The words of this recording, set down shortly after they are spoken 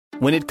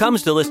When it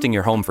comes to listing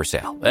your home for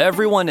sale,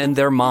 everyone and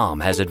their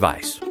mom has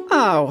advice.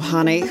 Oh,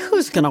 honey,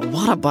 who's going to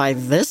want to buy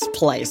this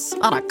place?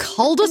 On a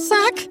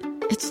cul-de-sac?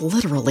 It's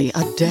literally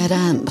a dead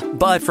end.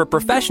 But for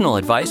professional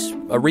advice,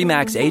 a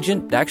RE/MAX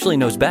agent actually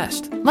knows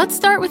best. Let's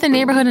start with a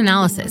neighborhood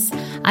analysis.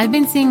 I've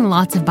been seeing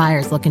lots of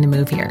buyers looking to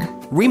move here.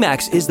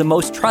 RE/MAX is the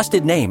most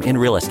trusted name in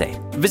real estate.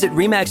 Visit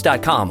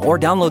RE/MAX.com or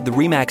download the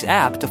RE/MAX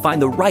app to find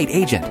the right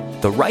agent.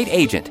 The right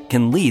agent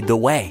can lead the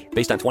way.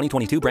 Based on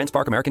 2022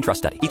 BrandSpark American Trust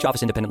Study. Each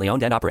office independently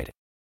owned and operated.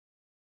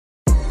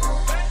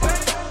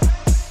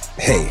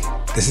 Hey,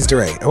 this is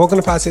DeRay, and welcome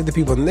to Pod Save the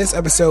People. In this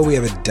episode, we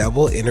have a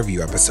double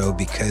interview episode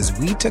because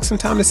we took some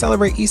time to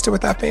celebrate Easter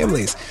with our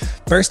families.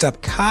 First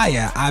up,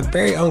 Kaya, our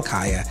very own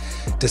Kaya,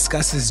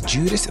 discusses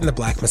Judas and the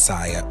Black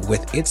Messiah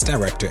with its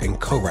director and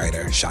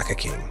co-writer, Shaka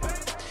King.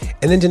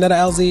 And then Janetta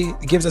Elzie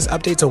gives us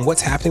updates on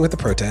what's happening with the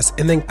protests.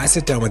 And then I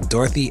sit down with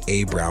Dorothy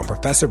A. Brown,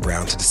 Professor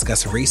Brown, to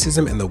discuss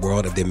racism in the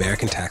world of the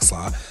American tax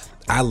law.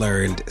 I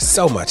learned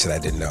so much that I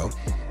didn't know.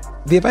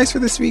 The advice for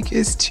this week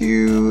is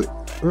to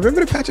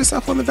remember to pat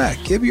yourself on the back.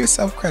 Give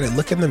yourself credit.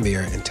 Look in the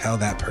mirror and tell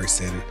that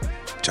person,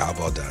 job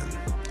well done.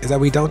 Is that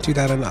we don't do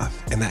that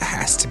enough. And that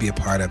has to be a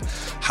part of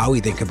how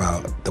we think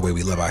about the way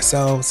we live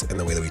ourselves and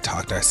the way that we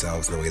talk to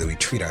ourselves and the way that we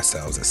treat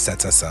ourselves. It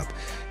sets us up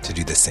to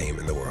do the same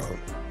in the world.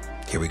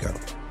 Here we go.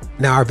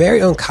 Now, our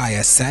very own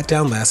Kaya sat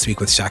down last week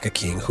with Shaka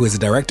King, who is the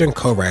director and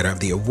co-writer of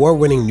the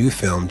award-winning new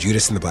film,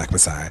 Judas and the Black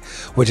Messiah,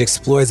 which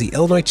explores the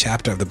Illinois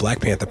chapter of the Black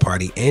Panther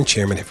Party and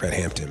Chairman Fred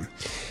Hampton.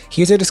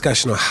 Here's a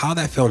discussion on how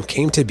that film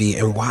came to be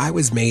and why it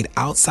was made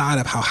outside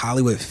of how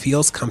Hollywood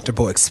feels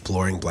comfortable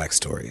exploring Black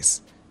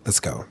stories. Let's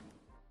go.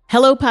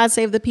 Hello, Pod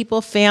Save the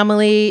People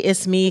family.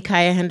 It's me,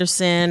 Kaya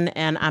Henderson,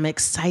 and I'm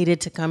excited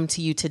to come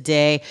to you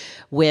today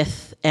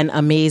with an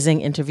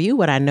amazing interview,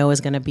 what I know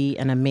is going to be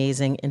an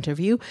amazing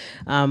interview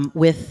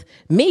with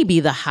maybe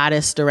the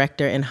hottest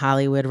director in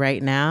Hollywood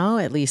right now,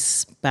 at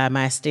least by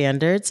my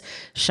standards,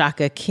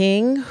 Shaka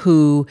King,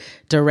 who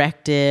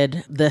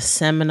directed the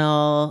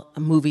seminal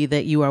movie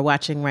that you are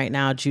watching right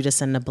now,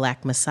 Judas and the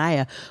Black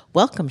Messiah.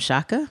 Welcome,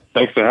 Shaka.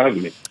 Thanks for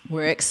having me.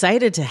 We're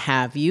excited to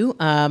have you.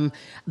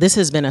 This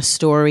has been a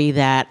story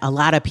that a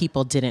lot of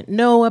people didn't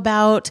know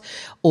about,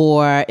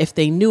 or if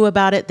they knew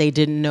about it, they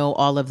didn't know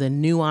all of the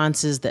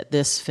nuances that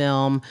this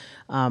film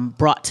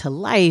brought to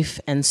life.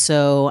 And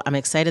so I'm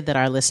excited that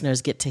our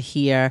listeners get to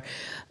hear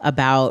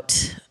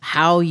about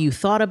how you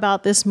thought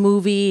about this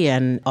movie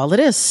and all it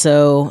is.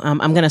 So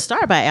I'm going to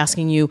start by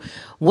asking you,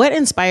 what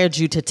inspired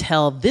you to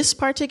tell this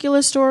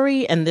particular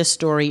story and this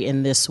story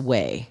in this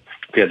way?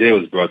 The idea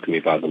was brought to me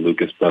by the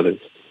Lucas brothers,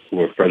 who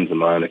were friends of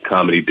mine, a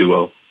comedy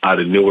duo out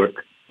of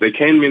Newark. They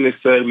came to me and they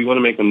said, we want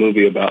to make a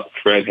movie about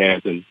Fred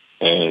Hampton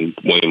and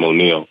William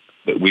O'Neill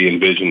that we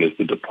envision as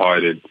the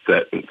Departed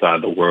set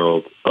inside the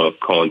world of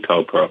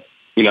COINTELPRO.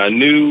 I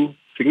knew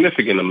a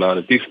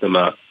decent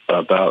amount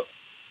about,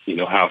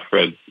 how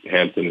Fred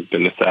Hampton has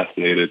been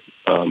assassinated,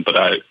 but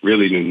I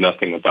really knew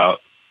nothing about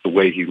the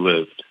way he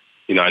lived.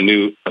 I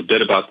knew a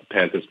bit about the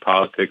Panthers'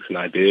 politics and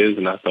ideas,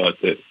 and I thought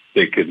that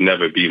they could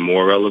never be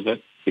more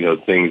relevant.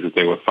 Things that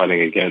they were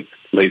fighting against,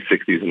 late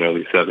 60s and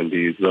early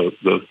 70s,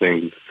 those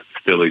things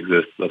still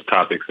exist. Those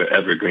topics are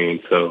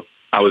evergreen. So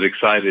I was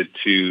excited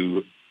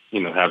to,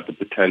 have the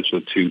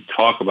potential to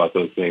talk about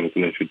those things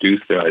and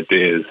introduce their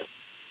ideas.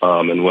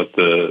 And what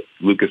the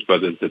Lucas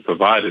brothers had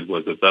provided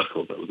was a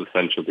vessel that was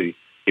essentially,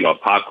 a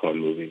popcorn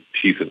movie,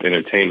 piece of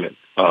entertainment.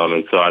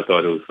 And so I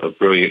thought it was a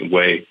brilliant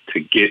way to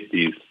get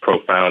these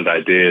profound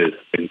ideas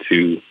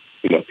into,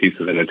 a piece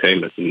of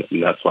entertainment.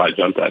 And that's why I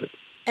jumped at it.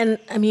 And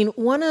I mean,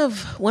 one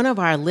of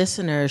our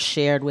listeners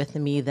shared with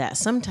me that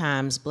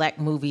sometimes Black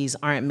movies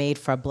aren't made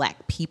for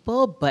Black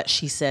people, but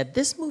she said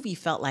this movie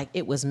felt like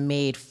it was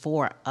made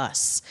for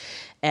us.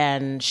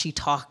 And she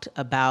talked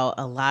about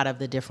a lot of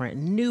the different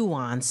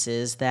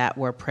nuances that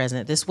were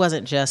present. This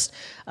wasn't just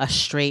a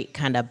straight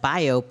kind of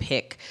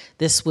biopic.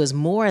 This was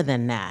more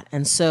than that.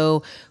 And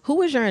so who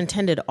was your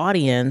intended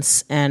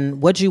audience,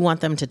 and what do you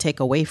want them to take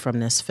away from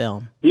this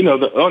film? The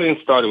audience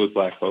started with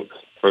Black folks,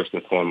 first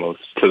and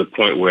foremost, to the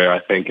point where I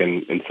think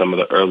in some of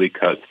the early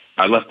cuts,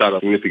 I left out a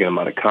significant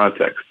amount of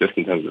context just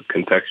in terms of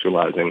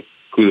contextualizing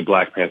who the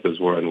Black Panthers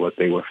were and what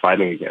they were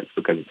fighting against.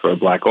 Because for a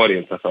Black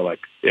audience, I felt like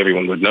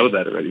everyone would know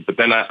that already. But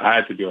then I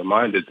had to be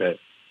reminded that,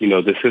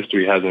 this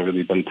history hasn't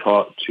really been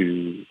taught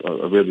to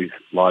a really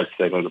large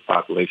segment of the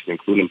population,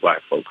 including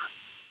Black folks.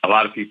 A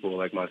lot of people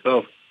like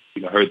myself,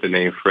 heard the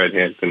name Fred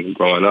Hampton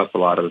growing up. A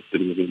lot of us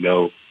didn't really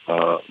know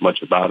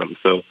much about him.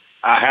 So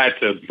I had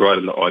to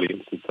broaden the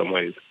audience in some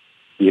ways.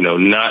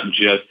 Not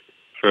just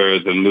for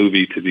the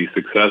movie to be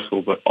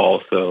successful, but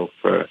also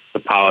for the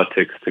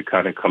politics to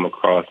kind of come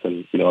across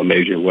in, a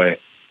major way.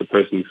 The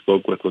person you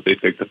spoke with, what they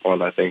picked up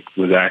on, I think,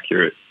 was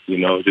accurate,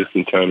 just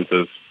in terms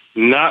of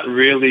not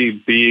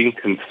really being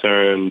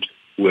concerned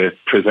with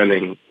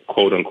presenting,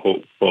 quote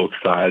unquote, both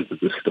sides of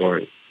the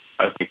story.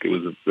 I think it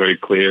was very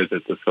clear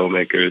that the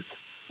filmmakers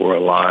were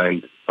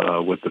aligned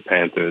with the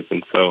Panthers.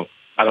 And so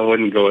I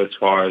wouldn't go as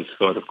far as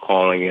sort of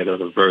calling it a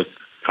reverse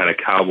kind of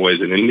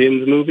cowboys and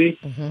Indians movie,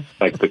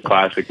 like the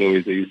classic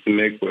movies they used to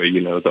make where,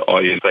 you know, the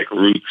audience like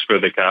roots for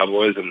the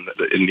cowboys and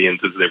the Indians,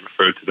 as they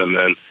referred to them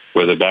then,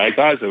 were the bad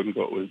guys. I wouldn't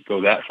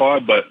go that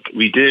far, but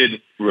we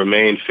did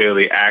remain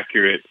fairly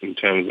accurate in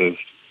terms of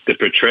the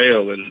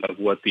portrayal of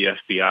what the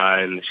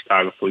FBI and the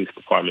Chicago Police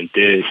Department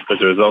did.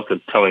 As a result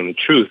of telling the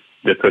truth,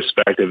 the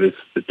perspective is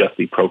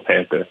definitely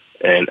pro-Panther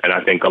and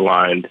I think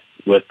aligned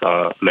with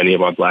many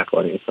of our Black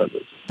audience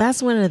members.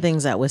 That's one of the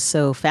things that was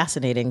so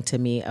fascinating to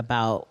me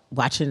about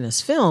watching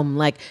this film.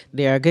 Like,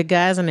 there are good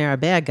guys and there are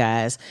bad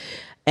guys,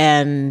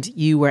 and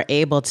you were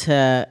able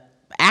to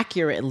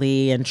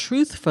accurately and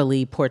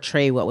truthfully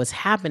portray what was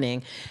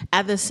happening.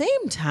 At the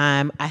same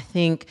time, I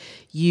think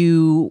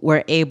you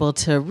were able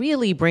to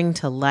really bring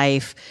to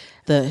life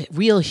the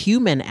real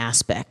human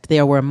aspect.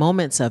 There were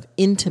moments of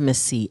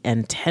intimacy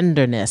and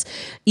tenderness,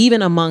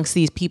 even amongst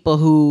these people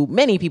who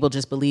many people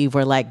just believe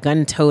were like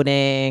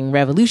gun-toting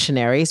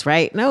revolutionaries,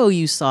 right? No,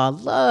 you saw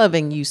love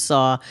and you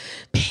saw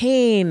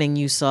pain and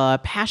you saw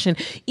passion.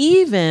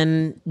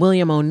 Even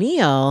William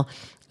O'Neill,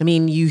 I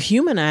mean, you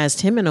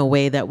humanized him in a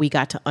way that we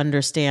got to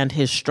understand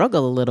his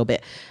struggle a little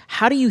bit.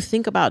 How do you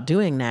think about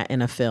doing that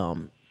in a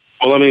film?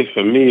 Well, I mean,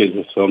 for me as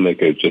a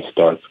filmmaker, it just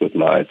starts with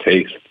my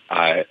taste.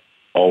 I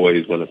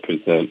always want to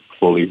present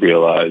fully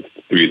realized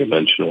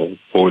 3-dimensional,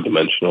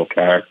 4-dimensional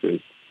characters,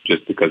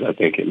 just because I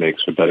think it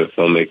makes for better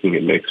filmmaking.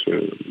 It makes for,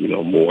 you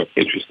know, more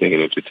interesting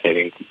and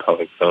entertaining,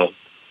 compelling film.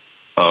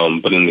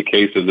 But in the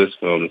case of this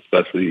film,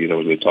 especially, you know,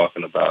 when you're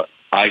talking about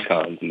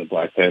icons and the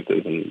Black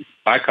Panthers, and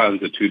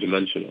icons are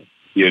 2-dimensional.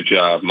 Your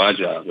job, my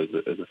job as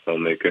a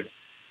filmmaker,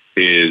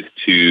 is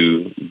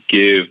to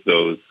give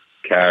those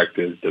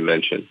characters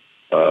dimension.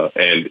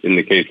 And in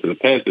the case of the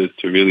Panthers,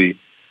 to really,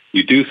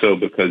 you do so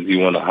because you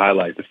want to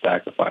highlight the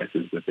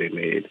sacrifices that they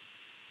made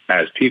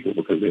as people,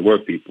 because they were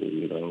people.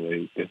 You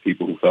know, they're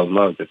people who fell in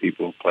love. They're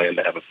people who planned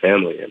to have a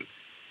family, and,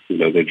 you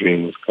know, their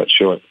dream was cut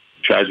short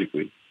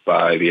tragically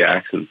by the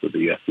actions of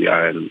the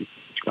FBI and the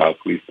Chicago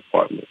Police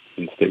Department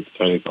and the State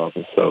Attorney's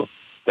Office. So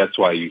that's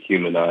why you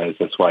humanize.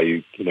 That's why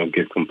you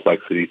give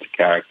complexity to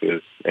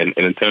characters. And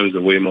in terms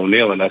of William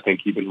O'Neill, and I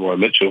think even Roy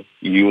Mitchell,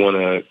 you want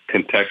to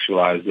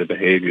contextualize their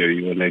behavior.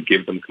 You want to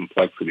give them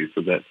complexity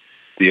so that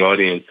the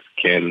audience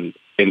can,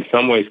 in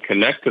some ways,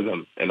 connect to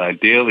them and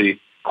ideally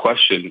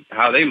question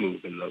how they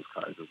move in those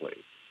kinds of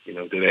ways. You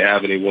know, do they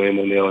have any William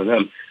O'Neill in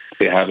them?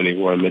 Do they have any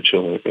Roy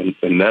Mitchell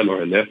in them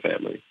or in their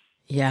family?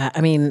 Yeah,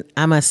 I mean,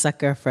 I'm a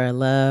sucker for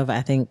love.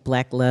 I think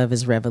Black love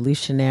is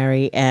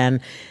revolutionary. And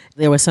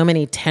there were so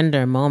many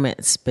tender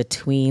moments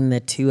between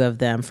the two of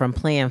them, from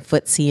playing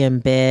footsie in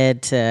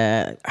bed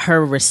to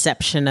her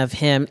reception of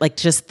him, like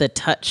just the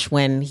touch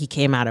when he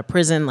came out of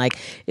prison. Like,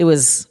 it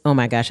was, oh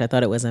my gosh, I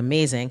thought it was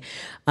amazing.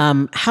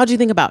 How do you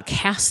think about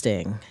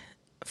casting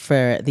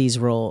for these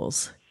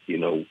roles? You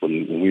know,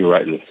 when we were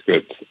writing the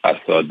script,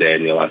 I saw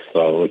Daniel, I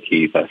saw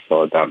Lakeith, I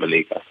saw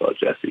Dominique, I saw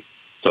Jesse.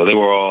 So they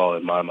were all,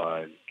 in my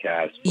mind,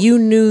 cast. You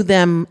knew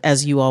them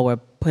as you all were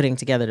putting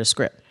together the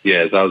script? Yeah,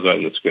 as I was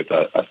writing the script,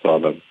 I saw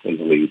them in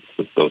the leads,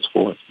 with those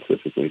 4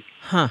 specifically.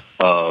 Huh.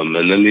 And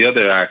then the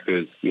other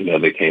actors, you know,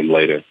 they came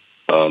later.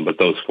 But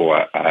those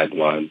 4 I had in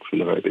mind from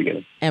the very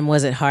beginning. And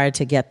was it hard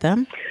to get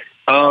them?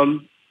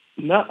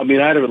 No, I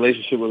mean, I had a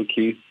relationship with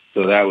Keith,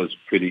 so that was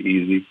pretty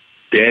easy.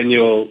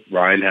 Daniel,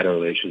 Ryan had a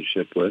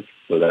relationship with,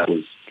 so that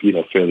was, you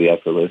know, fairly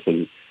effortless.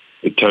 And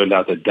it turned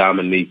out that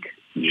Dominique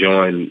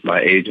joined my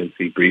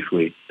agency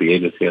briefly, the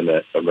agency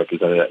that I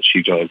represented, that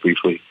she joined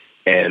briefly,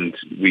 and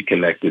we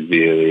connected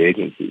via the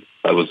agency.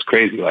 It was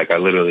crazy. Like, I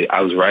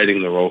was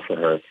writing the role for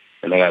her,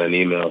 and I got an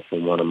email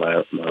from one of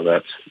my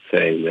reps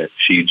saying that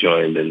she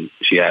joined, and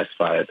she asked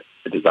if I had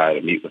a desire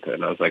to meet with her.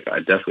 And I was like, I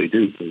definitely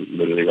do. I'm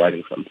literally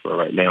writing something for her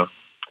right now.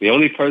 The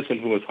only person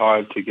who was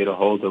hard to get a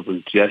hold of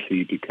was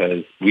Jesse,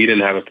 because I didn't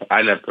have a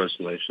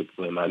personal relationship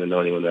with him. I didn't know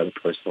anyone that had a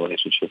personal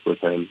relationship with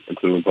him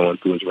until we were going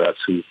through his reps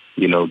who,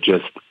 you know,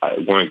 just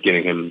weren't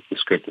getting him the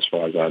script as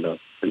far as I know.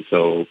 And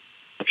so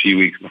a few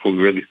weeks before we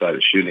really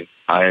started shooting,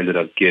 I ended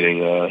up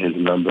getting his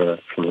number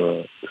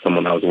from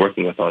someone I was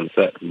working with on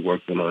set. We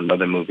worked with him on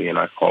another movie, and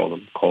I called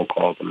him,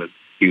 and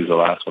he was the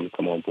last one to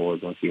come on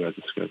board once he read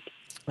the script.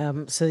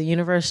 So the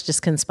universe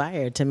just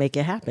conspired to make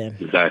it happen.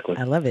 Exactly.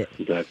 I love it.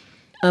 Exactly.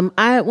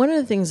 One of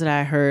the things that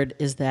I heard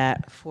is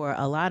that for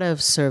a lot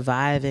of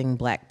surviving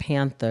Black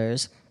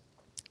Panthers,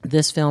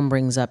 this film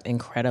brings up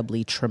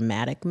incredibly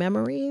traumatic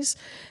memories.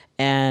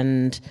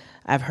 And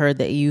I've heard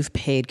that you've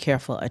paid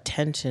careful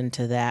attention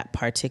to that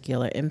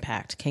particular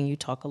impact. Can you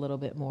talk a little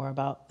bit more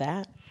about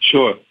that?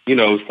 Sure. You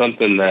know,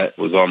 something that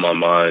was on my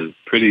mind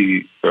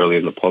pretty early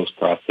in the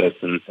post-process,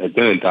 and had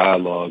been in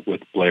dialogue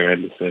with Blair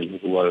Anderson,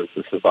 who was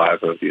a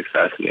survivor of the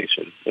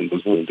assassination and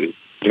was wounded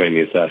during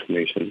the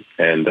assassination.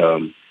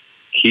 And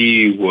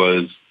he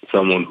was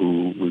someone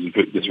who was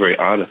just very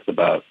honest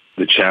about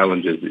the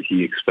challenges that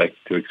he expected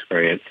to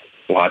experience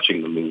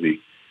watching the movie,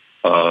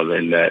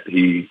 and that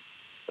he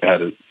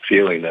had a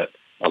feeling that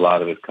a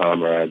lot of his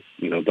comrades,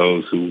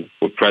 those who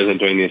were present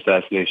during the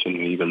assassination,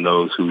 and even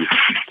those who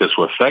just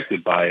were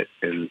affected by it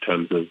in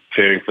terms of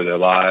fearing for their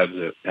lives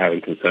or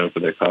having concern for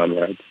their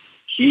comrades.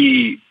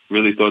 He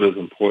really thought it was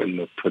important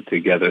to put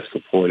together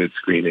supported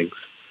screenings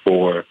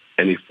for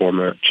any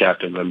former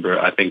chapter member,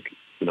 I think,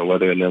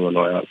 whether in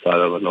Illinois or outside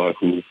Illinois,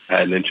 who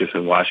had an interest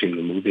in watching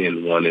the movie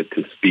and wanted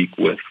to speak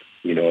with,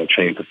 a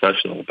trained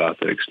professional about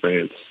their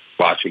experience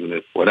watching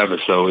this, whatever.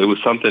 So it was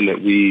something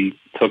that we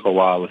took a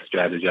while to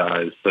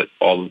strategize, but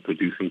all the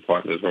producing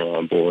partners were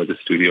on board. The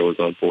studio was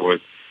on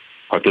board.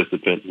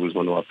 Participant, who was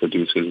one of our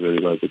producers, really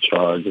led the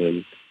charge.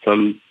 And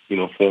some,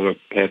 former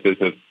Panthers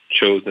have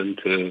chosen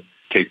to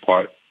take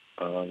part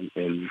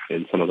in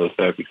some of those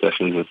therapy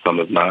sessions, and some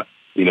have not.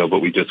 But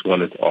we just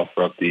wanted to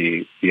offer up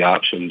the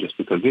option, just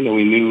because, we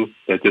knew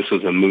that this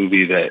was a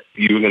movie that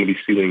you were going to be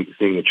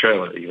seeing the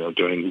trailer,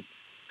 during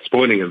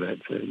sporting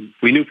events. And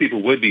we knew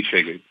people would be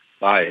triggered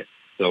by it.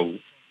 So,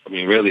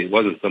 really, it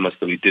wasn't so much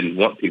that we didn't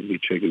want people to be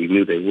triggered. We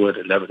knew they would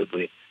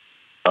inevitably.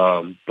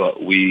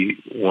 But we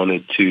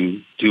wanted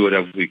to do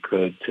whatever we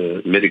could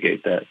to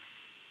mitigate that.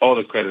 All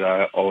the credit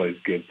I always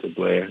give to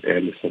Blair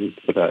Anderson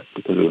for that,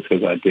 because it was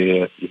his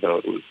idea. It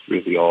was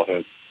really all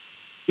him.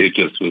 It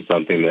just was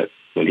something that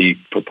when he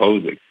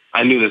proposed it,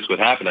 I knew this would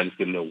happen. I just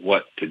didn't know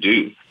what to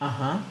do.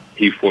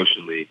 He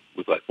fortunately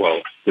was like,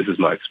 well, this is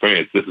my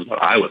experience. This is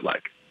what I would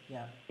like.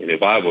 Yeah. And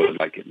if I would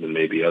like it, then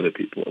maybe other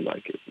people would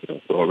like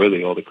it. So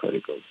really all the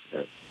credit goes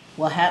to him.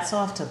 Well, hats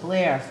off to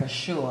Blair for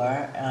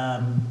sure,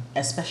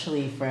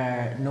 especially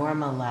for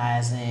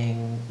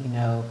normalizing,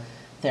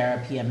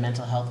 therapy and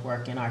mental health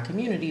work in our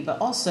community,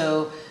 but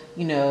also,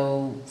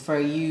 for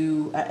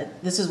you,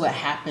 this is what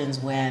happens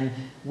when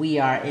we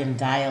are in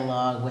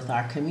dialogue with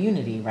our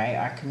community, right?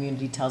 Our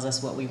community tells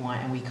us what we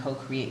want and we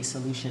co-create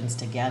solutions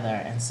together.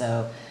 And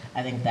so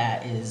I think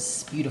that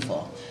is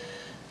beautiful.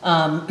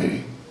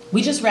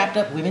 We just wrapped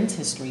up Women's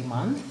History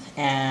Month,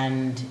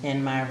 and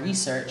in my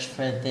research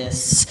for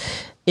this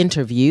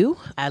interview,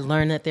 I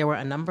learned that there were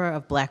a number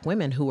of Black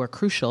women who were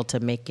crucial to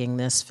making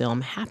this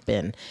film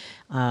happen.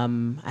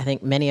 I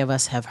think many of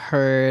us have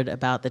heard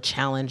about the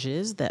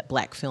challenges that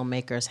Black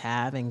filmmakers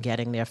have in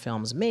getting their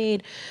films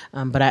made,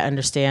 but I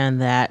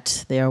understand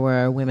that there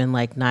were women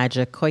like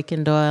Nija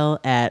Kuykendall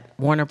at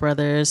Warner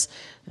Brothers,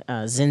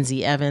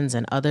 Zinzi Evans,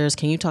 and others.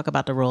 Can you talk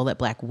about the role that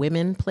Black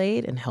women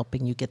played in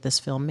helping you get this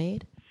film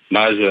made?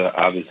 Nija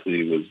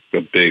obviously was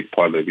a big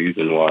part of the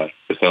reason why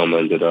the film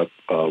ended up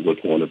with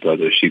Warner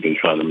Brothers. She'd been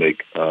trying to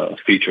make a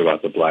feature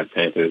about the Black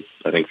Panthers,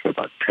 I think, for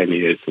about 10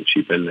 years since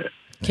she'd been there.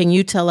 Can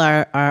you tell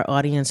our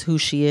audience who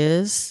she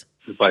is?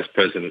 The vice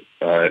president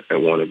at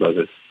Warner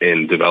Brothers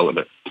in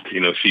development.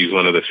 She's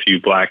one of the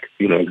few Black,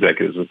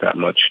 executives with that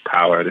much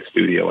power at a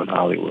studio in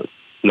Hollywood.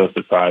 No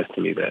surprise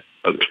to me that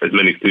as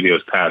many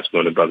studios passed,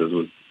 Warner Brothers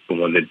was the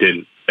one that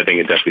didn't. I think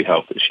it definitely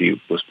helped that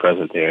she was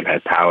present there and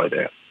had power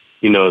there.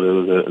 There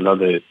was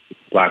another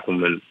Black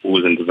woman who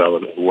was in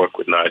development who worked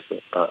with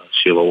Nija,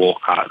 Sheila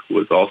Wolcott, who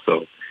was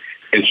also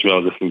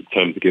instrumental just in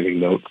terms of giving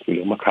notes.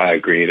 Ma'Khia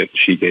Green,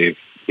 she gave,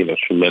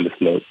 tremendous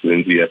notes.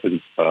 Zinzi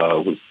Evans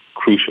was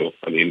crucial,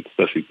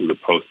 especially through the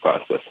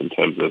post-process in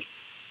terms of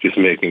just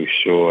making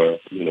sure,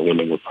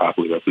 women were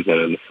properly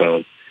represented in the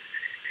film.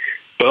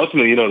 But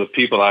ultimately, the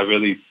people I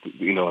really,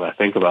 when I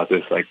think about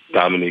this, like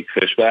Dominique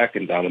Fishback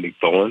and Dominique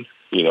Thorne,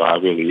 I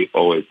really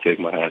always take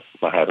my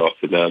hat off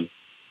to them.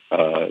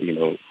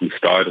 Who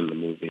starred in the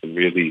movie and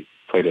really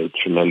played a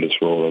tremendous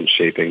role in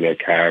shaping their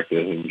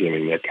characters and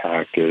giving their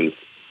characters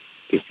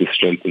just the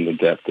strength and the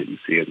depth that you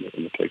see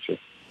in the picture.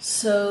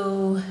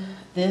 So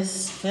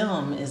this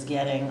film is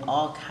getting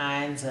all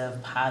kinds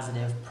of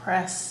positive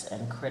press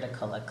and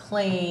critical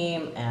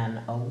acclaim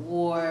and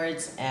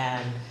awards,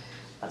 and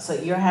so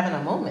you're having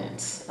a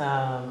moment.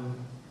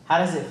 How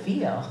does it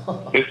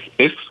feel?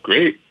 It's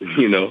great.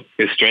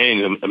 It's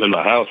strange. I'm in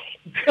my house,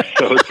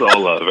 so it's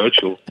all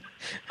virtual.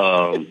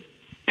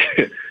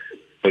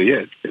 But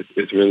yeah,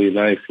 it's really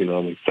nice.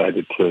 I'm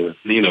excited to,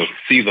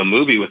 see the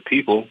movie with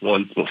people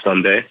one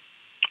Sunday.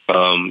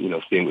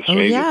 Seeing with strangers. Oh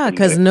yeah,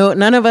 because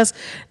none of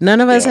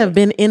us have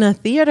been in a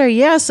theater.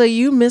 Yeah, so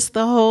you missed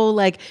the whole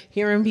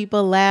hearing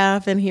people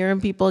laugh and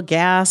hearing people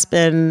gasp,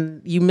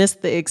 and you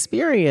missed the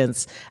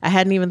experience. I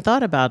hadn't even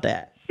thought about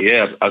that.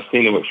 Yeah, I've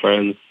seen it with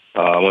friends.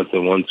 I went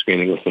to one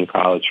screening with some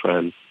college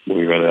friends when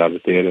we rented out the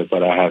theater,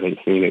 but I haven't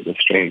seen it with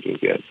strangers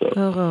yet. So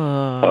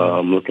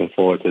I'm looking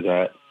forward to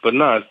that. But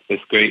no,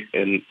 it's great,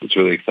 and it's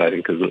really exciting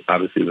because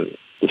obviously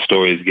the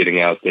story is getting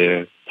out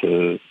there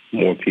to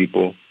more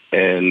people.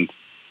 And,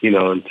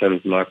 in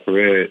terms of my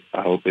career,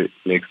 I hope it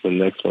makes the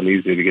next one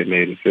easier to get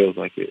made. It feels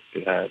like it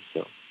has.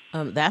 So.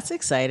 That's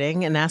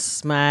exciting, and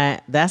that's my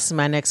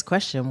next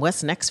question.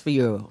 What's next for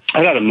you?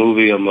 I got a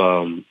movie.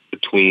 I'm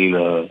between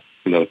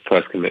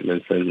press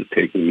commitments and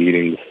taking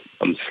meetings.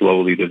 I'm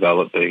slowly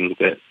developing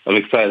that I'm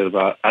excited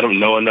about. I don't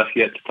know enough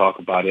yet to talk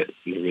about it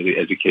in a really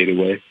educated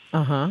way,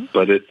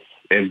 but it's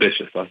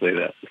ambitious. I'll say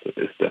that.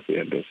 It's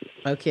definitely ambitious.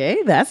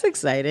 Okay, that's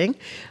exciting.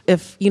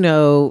 If,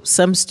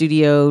 some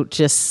studio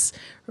just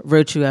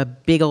wrote you a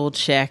big old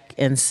check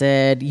and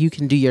said you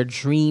can do your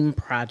dream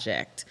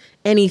project,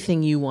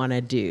 anything you want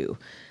to do,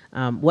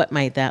 what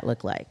might that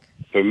look like?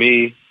 For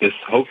me,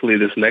 hopefully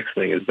this next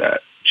thing is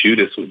that.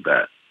 Judas was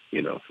that,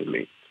 for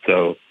me.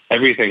 So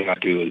everything I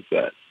do is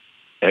that.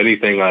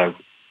 Anything I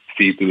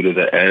see through to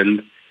the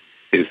end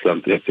is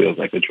something that feels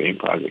like a dream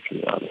project for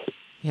me, honestly.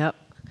 Yep.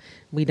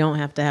 We don't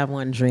have to have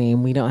one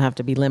dream. We don't have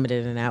to be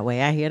limited in that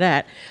way. I hear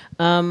that.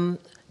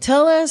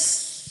 Tell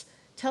us,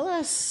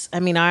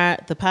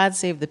 the Pod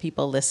Save the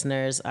People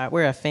listeners,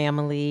 we're a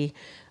family.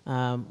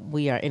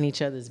 We are in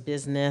each other's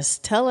business.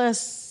 Tell us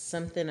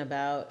something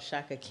about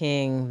Shaka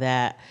King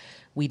that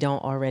we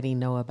don't already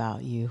know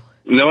about you.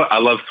 You know what? I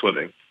love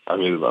swimming. I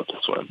really love to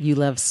swim. You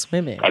love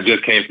swimming? I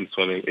just came from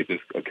swimming. It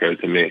just occurred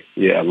to me.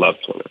 Yeah, I love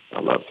swimming.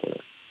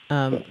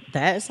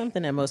 That is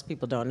something that most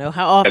people don't know.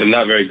 How often? And I'm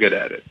not very good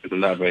at it.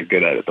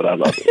 But I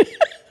love it.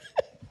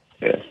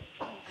 Yeah.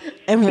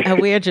 And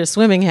where'd your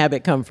swimming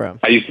habit come from?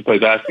 I used to play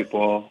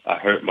basketball. I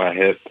hurt my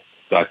hip,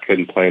 so I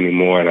couldn't play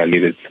anymore, and I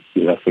needed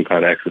some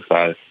kind of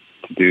exercise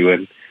to do.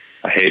 And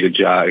I hated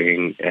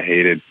jogging. I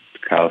hated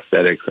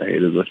calisthenics. I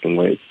hated lifting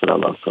weights, but I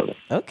love swimming.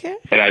 Okay.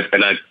 And I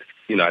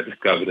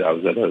discovered it. I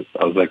was at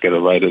a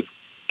writer's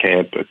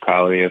camp or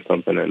colony or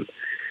something, and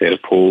they had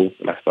a pool,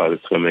 and I started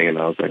swimming, and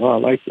I was like, oh, I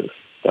like this.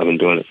 So I've been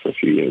doing it for a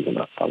few years, and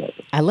I love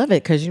it. I love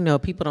it because,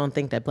 people don't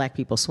think that Black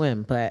people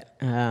swim, but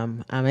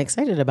I'm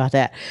excited about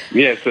that.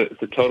 Yeah,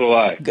 it's a total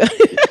lie. It's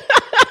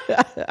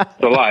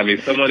a lie. I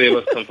mean, so many of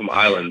us come from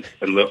islands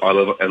and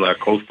live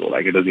coastal.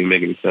 Like, it doesn't even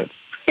make any sense.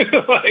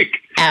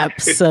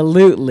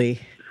 Absolutely.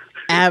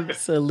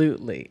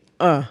 Absolutely.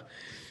 I'm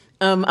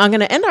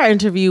going to end our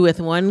interview with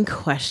one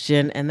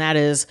question, and that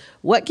is,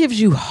 what gives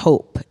you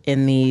hope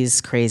in these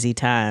crazy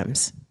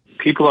times?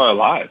 People are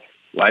alive.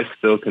 Life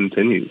still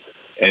continues.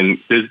 And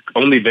there's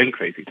only been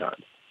crazy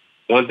times.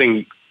 One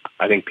thing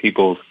I think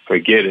people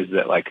forget is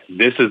that,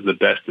 this is the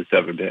best it's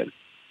ever been.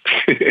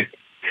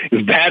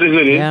 As bad as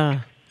it is,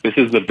 this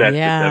is the best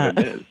it's ever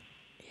been.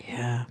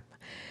 Yeah.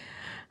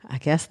 I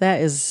guess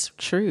that is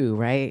true,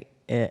 right?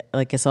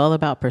 It's all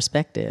about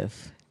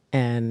perspective.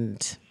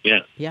 And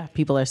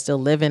people are still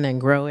living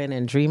and growing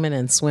and dreaming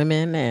and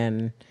swimming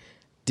and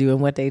doing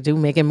what they do,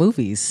 making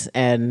movies.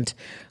 And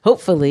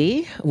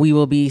hopefully we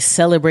will be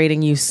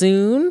celebrating you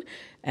soon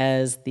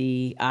as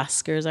the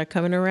Oscars are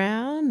coming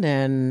around,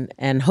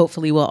 and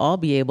hopefully we'll all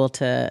be able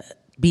to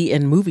be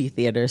in movie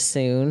theaters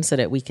soon so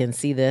that we can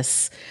see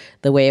this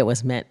the way it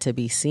was meant to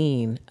be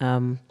seen.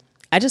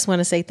 I just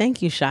want to say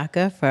thank you,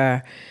 Shaka,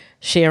 for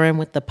sharing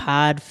with the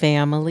Pod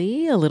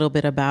family a little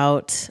bit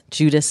about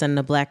Judas and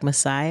the Black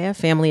Messiah.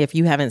 Family, if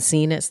you haven't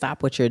seen it,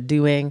 stop what you're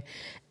doing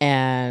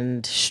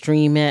and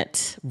stream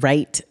it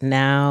right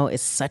now.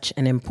 It's such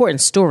an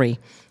important story,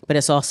 but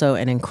it's also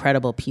an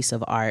incredible piece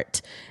of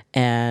art.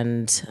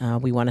 And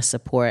we want to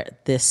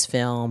support this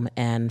film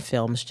and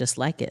films just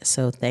like it.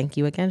 So thank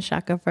you again,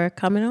 Shaka, for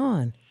coming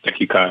on.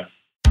 Thank you, Kaya.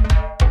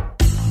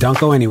 Don't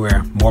go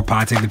anywhere. More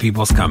Pod Save the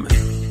People's coming.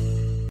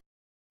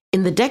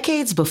 In the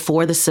decades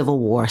before the Civil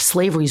War,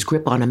 slavery's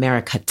grip on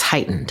America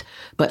tightened.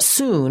 But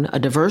soon, a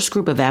diverse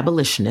group of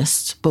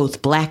abolitionists,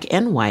 both black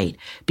and white,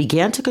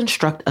 began to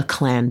construct a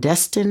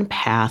clandestine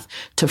path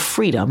to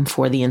freedom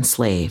for the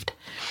enslaved.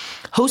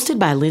 Hosted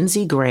by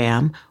Lindsey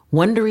Graham,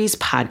 Wondery's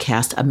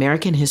podcast,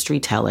 American History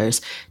Tellers,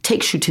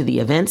 takes you to the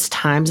events,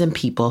 times, and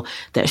people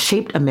that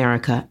shaped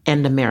America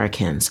and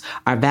Americans,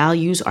 our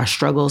values, our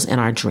struggles,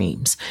 and our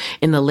dreams.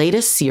 In the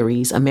latest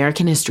series,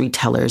 American History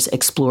Tellers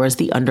explores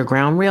the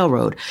Underground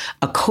Railroad,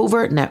 a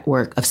covert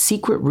network of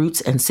secret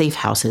routes and safe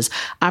houses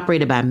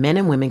operated by men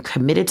and women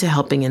committed to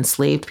helping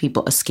enslaved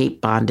people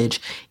escape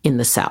bondage in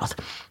the South.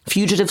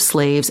 Fugitive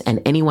slaves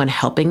and anyone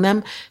helping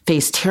them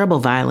face terrible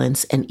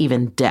violence and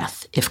even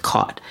death if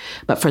caught.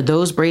 But for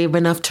those brave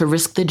enough to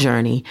risk the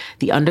journey,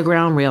 the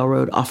Underground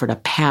Railroad offered a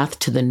path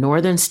to the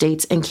northern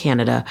states and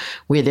Canada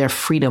where their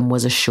freedom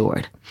was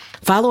assured.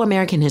 Follow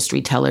American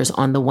History Tellers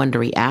on the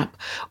Wondery app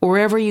or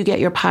wherever you get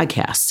your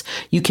podcasts.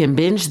 You can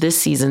binge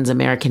this season's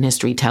American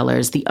History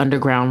Tellers, The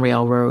Underground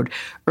Railroad,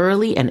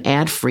 early and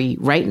ad-free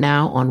right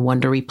now on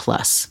Wondery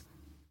Plus.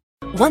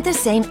 Want the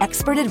same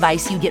expert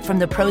advice you get from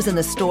the pros in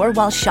the store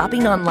while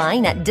shopping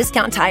online at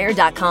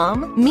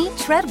DiscountTire.com? Meet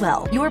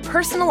Treadwell, your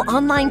personal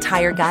online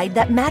tire guide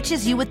that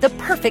matches you with the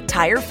perfect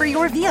tire for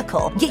your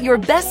vehicle. Get your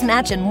best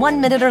match in 1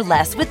 minute or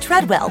less with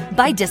Treadwell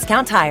by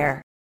Discount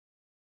Tire.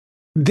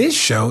 This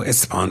show is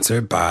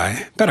sponsored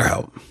by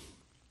BetterHelp.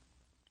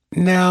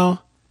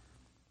 Now,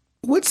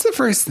 what's the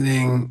first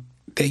thing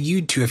that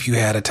you'd do if you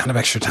had a ton of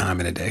extra time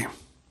in a day?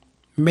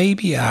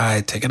 Maybe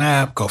I'd take a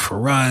nap, go for a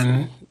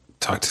run,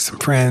 talk to some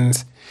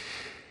friends.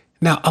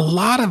 Now, a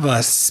lot of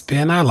us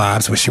spend our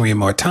lives wishing we had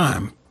more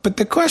time. But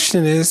the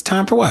question is,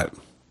 time for what?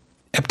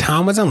 If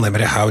time was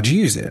unlimited, how would you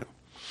use it?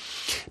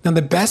 Now,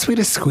 the best way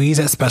to squeeze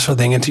that special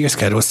thing into your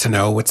schedule is to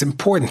know what's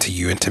important to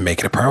you and to make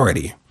it a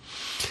priority.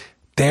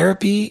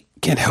 Therapy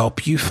can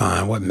help you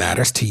find what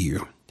matters to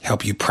you,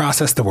 help you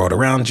process the world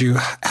around you,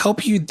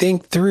 help you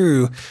think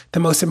through the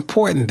most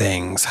important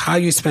things, how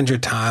you spend your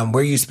time,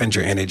 where you spend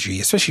your energy,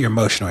 especially your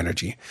emotional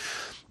energy.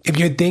 If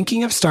you're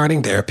thinking of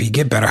starting therapy,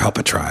 give BetterHelp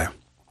a try.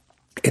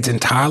 It's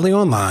entirely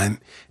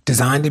online,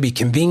 designed to be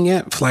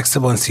convenient,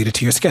 flexible, and suited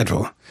to your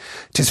schedule.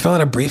 Just fill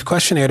out a brief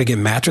questionnaire to get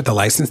matched with a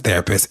licensed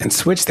therapist and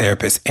switch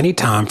therapists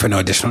anytime for no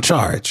additional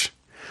charge.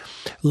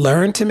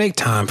 Learn to make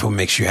time for what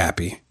makes you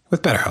happy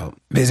with BetterHelp.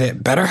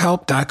 Visit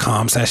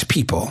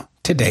betterhelp.com/people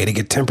today to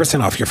get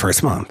 10% off your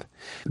first month.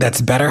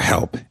 That's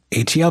BetterHelp,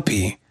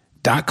 HELP.com/people.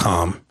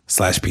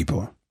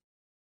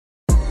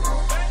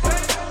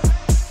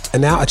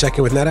 And now I check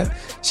in with Netta.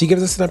 She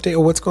gives us an update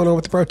on what's going on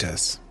with the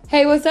protests.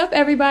 Hey, what's up,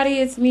 everybody?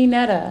 It's me,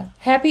 Netta.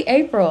 Happy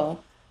April.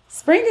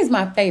 Spring is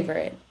my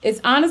favorite. It's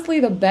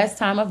honestly the best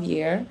time of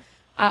year.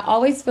 I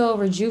always feel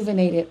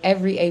rejuvenated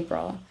every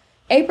April.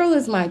 April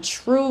is my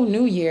true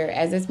new year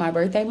as it's my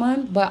birthday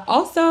month, but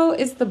also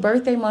it's the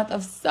birthday month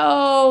of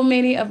so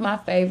many of my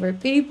favorite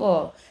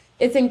people.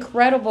 It's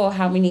incredible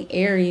how many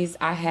Aries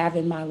I have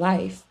in my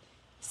life.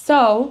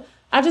 So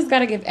I just got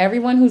to give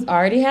everyone who's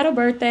already had a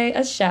birthday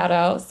a shout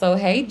out. So,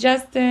 hey,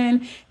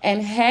 Justin,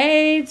 and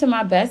hey to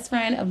my best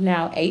friend of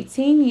now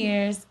 18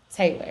 years,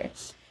 Taylor.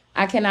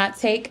 I cannot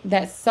take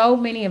that so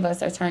many of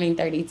us are turning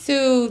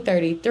 32,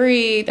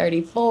 33,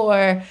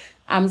 34.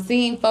 I'm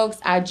seeing folks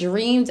I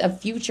dreamed a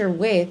future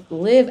with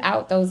live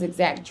out those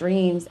exact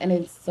dreams, and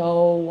it's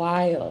so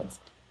wild.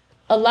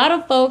 A lot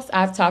of folks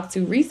I've talked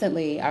to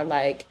recently are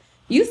like,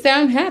 you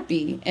sound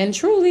happy, and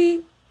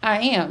truly, I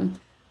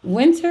am.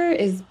 Winter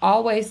is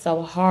always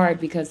so hard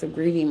because of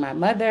grieving my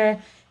mother,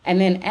 and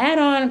then add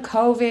on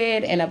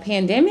COVID and a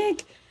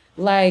pandemic.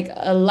 Like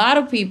a lot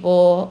of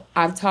people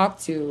I've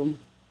talked to,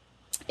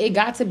 it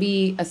got to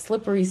be a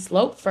slippery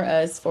slope for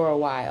us for a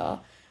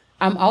while.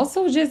 I'm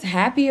also just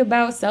happy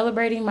about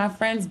celebrating my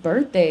friends'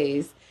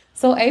 birthdays.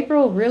 So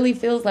April really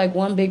feels like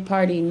one big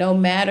party, no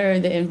matter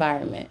the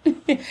environment.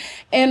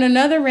 And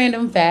another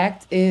random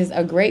fact is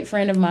a great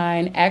friend of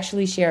mine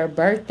actually shared a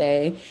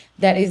birthday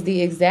that is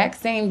the exact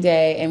same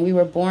day, and we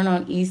were born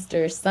on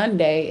Easter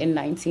Sunday in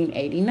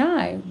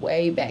 1989,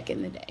 way back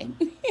in the day.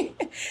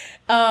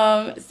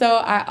 So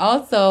I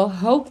also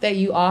hope that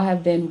you all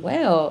have been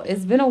well.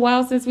 It's been a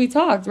while since we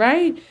talked,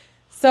 right?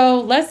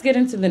 So let's get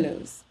into the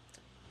news.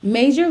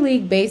 Major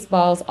League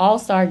Baseball's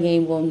All-Star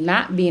Game will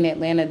not be in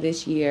Atlanta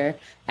this year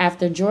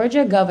after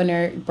Georgia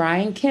Governor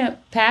Brian Kemp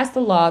passed a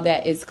law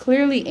that is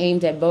clearly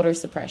aimed at voter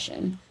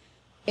suppression.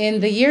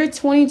 In the year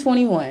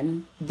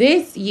 2021,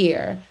 this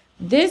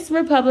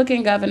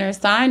Republican governor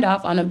signed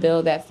off on a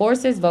bill that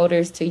forces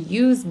voters to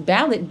use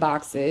ballot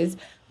boxes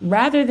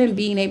rather than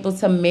being able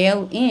to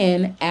mail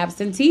in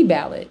absentee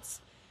ballots.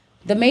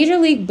 The Major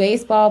League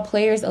Baseball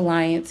Players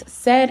Alliance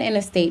said in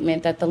a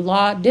statement that the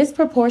law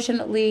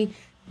disproportionately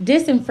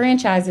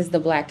disenfranchises the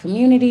Black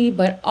community,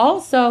 but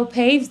also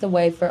paves the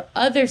way for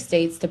other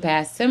states to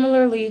pass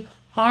similarly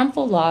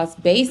harmful laws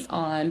based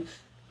on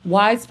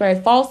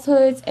widespread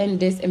falsehoods and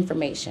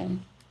disinformation.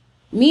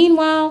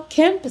 Meanwhile,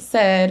 Kemp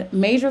said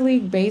Major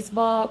League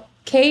Baseball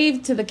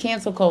caved to the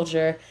cancel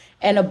culture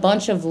and a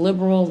bunch of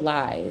liberal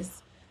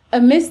lies.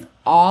 Amidst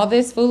all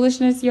this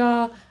foolishness,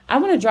 y'all, I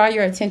want to draw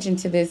your attention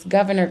to this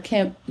Governor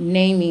Kemp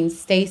naming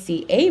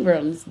Stacey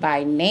Abrams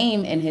by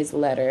name in his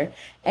letter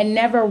and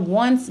never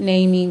once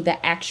naming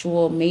the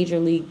actual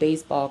Major League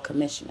Baseball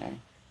commissioner.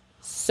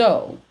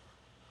 So,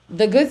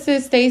 the good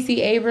sis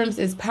Stacey Abrams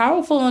is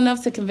powerful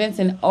enough to convince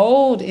an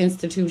old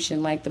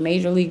institution like the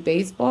Major League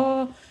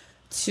Baseball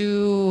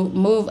to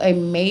move a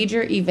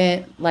major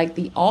event like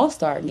the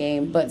All-Star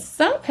Game, but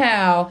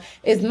somehow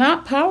is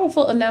not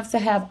powerful enough to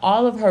have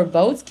all of her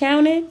votes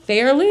counted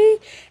fairly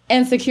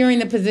and securing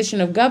the position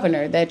of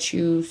governor that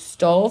you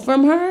stole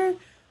from her?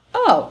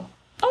 Oh,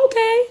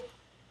 okay.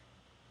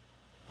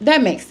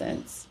 That makes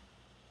sense.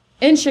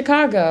 In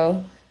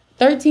Chicago,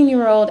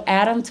 13-year-old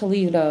Adam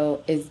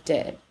Toledo is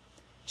dead.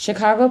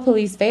 Chicago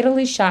police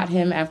fatally shot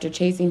him after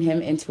chasing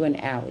him into an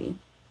alley.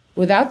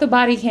 Without the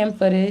body cam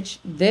footage,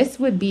 this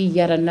would be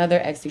yet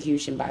another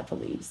execution by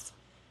police.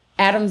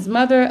 Adam's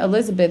mother,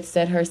 Elizabeth,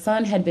 said her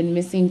son had been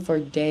missing for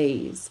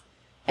days,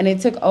 and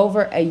it took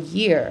over a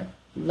year.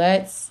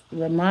 Let's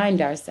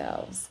remind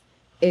ourselves.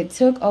 It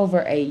took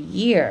over a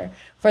year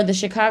for the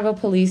Chicago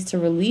police to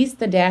release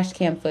the dash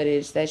cam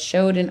footage that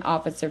showed an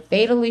officer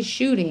fatally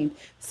shooting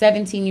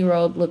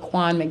 17-year-old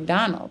Laquan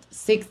McDonald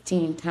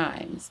 16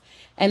 times.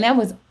 And that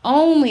was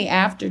only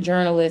after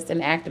journalists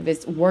and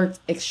activists worked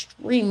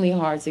extremely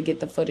hard to get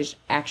the footage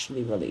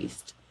actually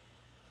released.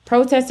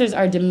 Protesters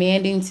are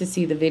demanding to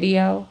see the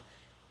video,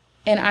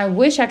 and I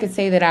wish I could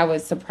say that I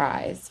was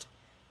surprised.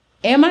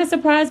 Am I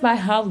surprised by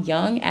how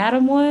young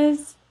Adam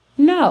was?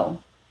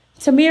 No.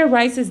 Tamir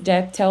Rice's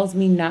death tells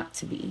me not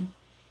to be.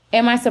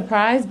 Am I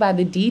surprised by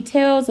the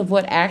details of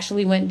what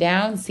actually went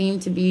down seem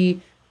to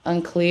be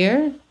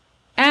unclear?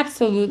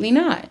 Absolutely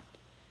not.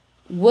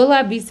 Will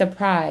I be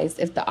surprised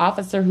if the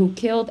officer who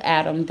killed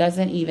Adam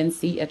doesn't even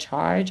see a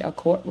charge, a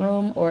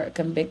courtroom, or a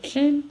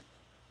conviction?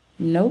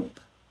 Nope.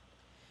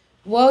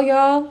 Well,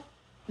 y'all,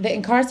 the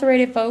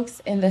incarcerated folks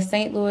in the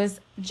St. Louis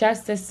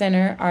Justice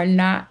Center are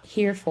not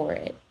here for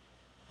it.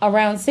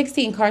 Around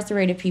 60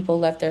 incarcerated people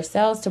left their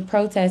cells to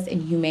protest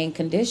inhumane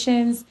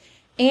conditions,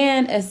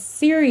 and a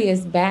serious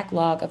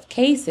backlog of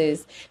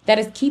cases that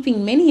is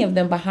keeping many of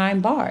them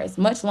behind bars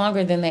much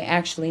longer than they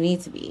actually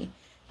need to be.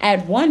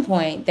 At one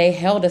point, they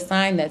held a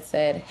sign that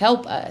said,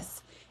 "Help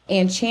us,"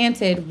 and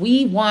chanted,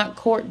 "We want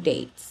court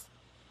dates."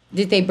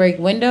 Did they break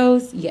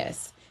windows?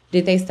 Yes.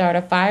 Did they start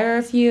a fire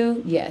a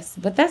few? Yes.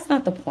 But that's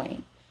not the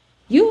point.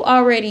 You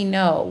already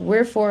know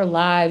we're for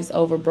lives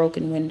over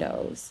broken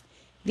windows.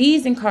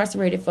 These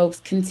incarcerated folks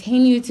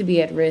continue to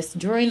be at risk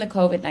during the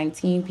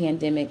COVID-19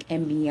 pandemic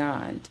and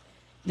beyond.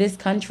 This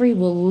country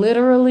will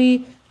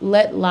literally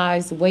let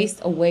lives waste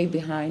away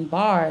behind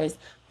bars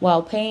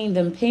while paying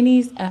them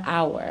pennies an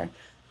hour,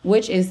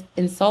 which is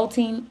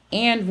insulting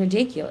and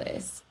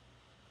ridiculous.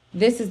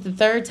 This is the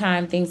third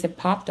time things have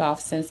popped off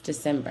since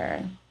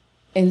December.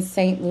 In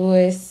St.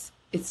 Louis,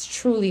 it's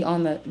truly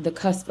on the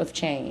cusp of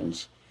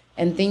change,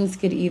 and things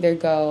could either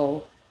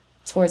go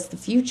towards the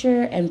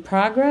future and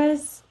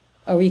progress,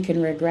 or we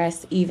can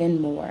regress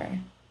even more.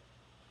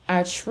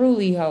 I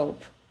truly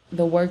hope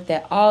the work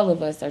that all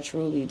of us are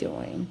truly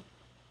doing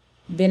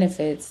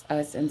benefits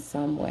us in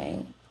some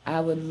way. I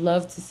would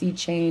love to see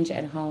change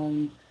at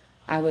home.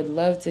 I would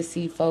love to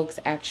see folks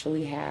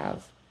actually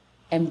have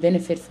and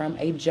benefit from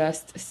a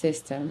just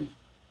system.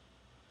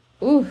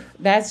 Ooh,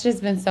 that's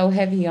just been so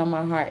heavy on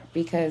my heart,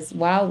 because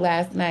while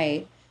last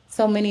night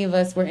so many of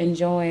us were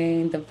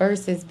enjoying the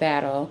versus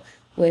battle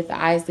with the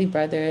Isley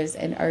Brothers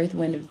and Earth,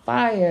 Wind, and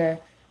Fire,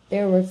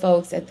 there were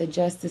folks at the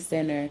Justice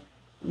Center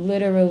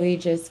literally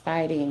just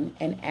fighting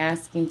and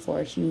asking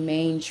for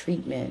humane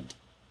treatment.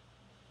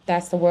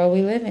 That's the world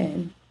we live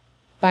in.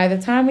 By the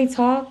time we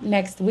talk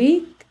next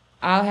week,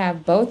 I'll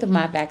have both of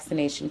my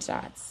vaccination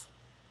shots.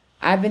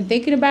 I've been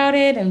thinking about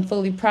it and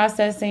fully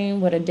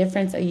processing what a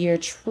difference a year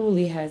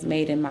truly has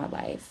made in my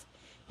life,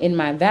 in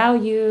my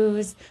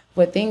values,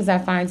 what things I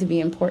find to be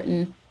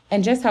important,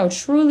 and just how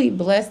truly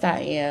blessed I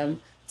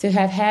am to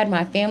have had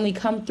my family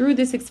come through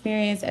this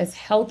experience as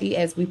healthy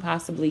as we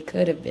possibly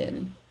could have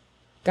been.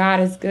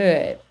 God is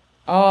good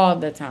all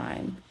the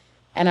time,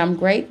 and I'm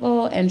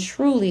grateful and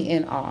truly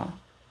in awe.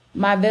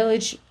 My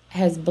village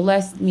has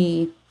blessed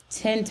me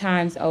 10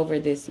 times over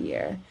this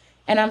year,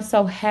 and I'm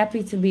so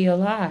happy to be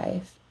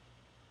alive.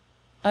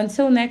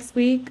 Until next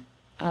week,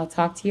 I'll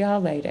talk to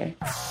y'all later.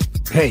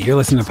 Hey, you're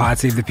listening to Pod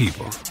Save the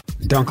People.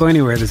 Don't go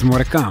anywhere. There's more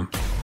to come.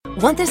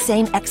 Want the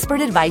same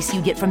expert advice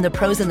you get from the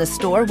pros in the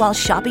store while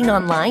shopping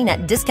online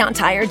at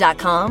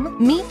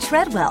DiscountTire.com? Meet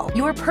Treadwell,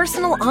 your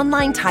personal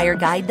online tire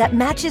guide that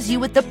matches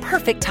you with the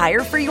perfect tire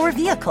for your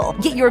vehicle.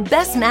 Get your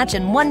best match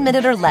in 1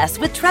 minute or less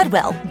with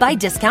Treadwell by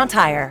Discount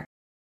Tire.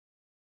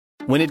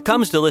 When it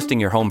comes to listing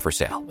your home for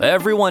sale,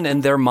 everyone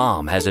and their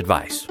mom has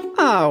advice.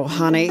 Oh,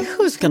 honey,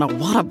 who's gonna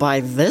want to buy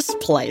this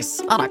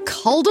place? On a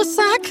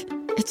cul-de-sac?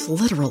 It's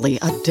literally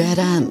a dead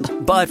end.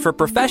 But for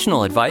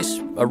professional advice,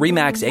 a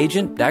RE/MAX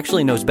agent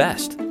actually knows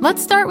best.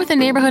 Let's start with a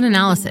neighborhood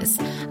analysis.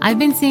 I've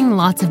been seeing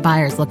lots of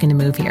buyers looking to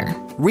move here.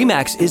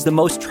 RE/MAX is the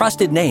most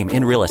trusted name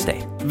in real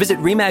estate. Visit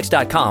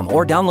RE/MAX.com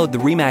or download the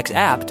RE/MAX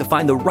app to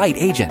find the right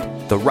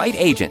agent. The right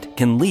agent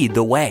can lead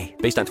the way.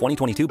 Based on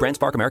 2022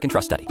 BrandSpark American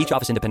Trust Study. Each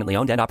office independently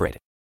owned and operated.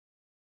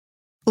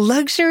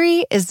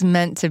 Luxury is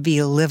meant to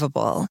be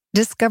livable.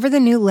 Discover the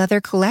new leather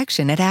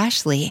collection at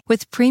Ashley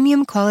with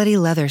premium quality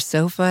leather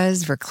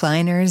sofas,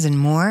 recliners, and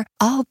more,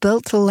 all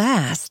built to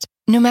last.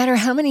 No matter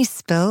how many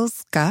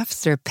spills,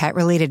 scuffs, or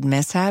pet-related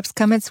mishaps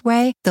come its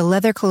way, the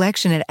leather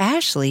collection at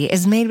Ashley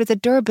is made with the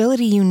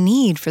durability you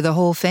need for the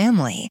whole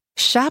family.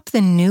 Shop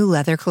the new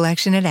leather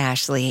collection at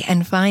Ashley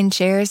and find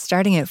chairs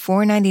starting at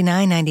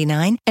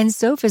 $499.99 and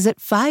sofas at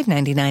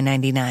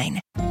 $599.99.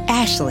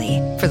 Ashley,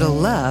 for the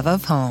love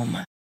of home.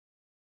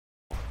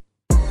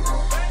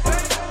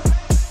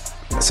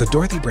 So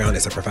Dorothy Brown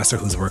is a professor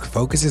whose work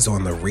focuses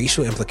on the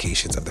racial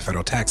implications of the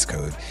federal tax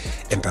code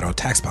and federal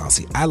tax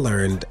policy. I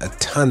learned a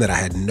ton that I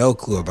had no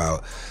clue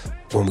about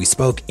when we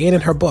spoke, and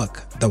in her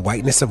book, The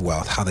Whiteness of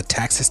Wealth, How the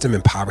Tax System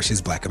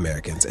Impoverishes Black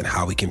Americans and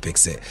How We Can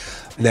Fix It.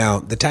 Now,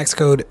 the tax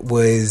code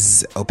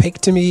was opaque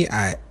to me.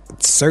 I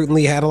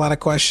certainly had a lot of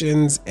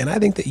questions, and I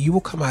think that you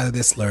will come out of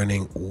this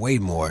learning way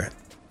more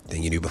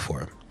than you knew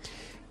before.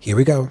 Here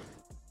we go.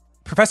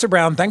 Professor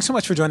Brown, thanks so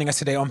much for joining us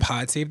today on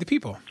Pod Save the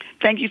People.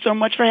 Thank you so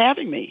much for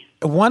having me.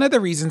 One of the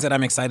reasons that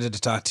I'm excited to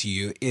talk to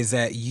you is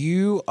that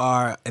you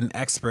are an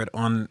expert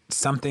on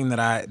something that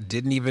I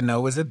didn't even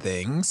know was a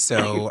thing.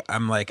 So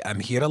I'm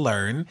here to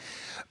learn.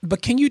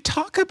 But can you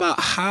talk about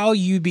how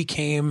you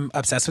became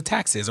obsessed with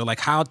taxes, or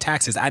how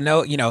taxes? I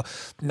know,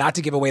 not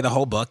to give away the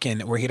whole book,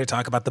 and we're here to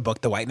talk about the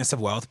book, The Whiteness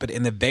of Wealth. But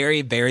in the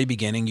very, very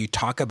beginning, you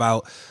talk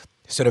about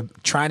sort of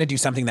trying to do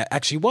something that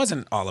actually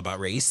wasn't all about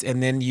race.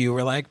 And then you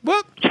were like,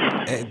 well,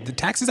 the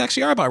taxes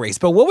actually are about race.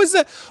 But what was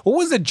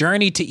the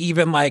journey to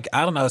even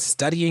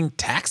studying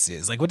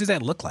taxes? What does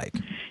that look like?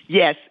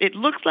 Yes, it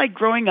looks like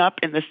growing up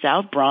in the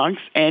South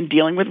Bronx and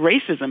dealing with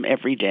racism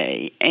every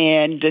day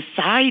and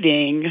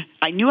deciding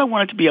I knew I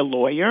wanted to be a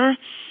lawyer.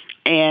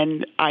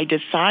 And I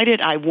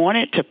decided I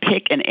wanted to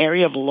pick an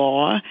area of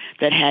law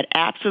that had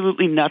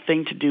absolutely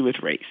nothing to do with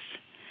race.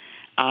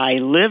 I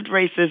lived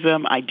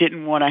racism. I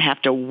didn't want to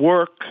have to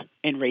work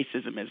in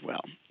racism as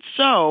well.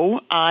 So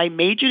I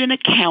majored in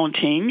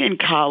accounting in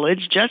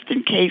college just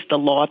in case the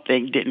law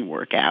thing didn't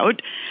work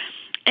out.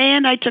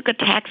 And I took a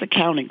tax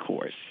accounting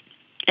course,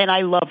 and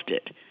I loved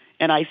it.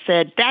 And I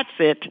said, that's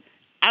it.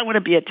 I want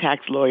to be a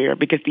tax lawyer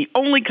because the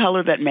only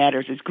color that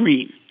matters is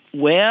green.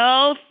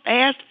 Well,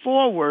 fast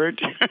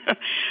forward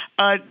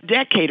a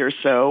decade or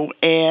so,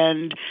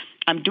 and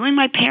I'm doing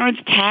my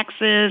parents'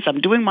 taxes.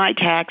 I'm doing my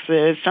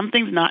taxes.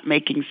 Something's not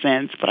making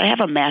sense, but I have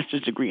a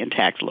master's degree in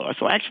tax law,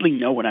 so I actually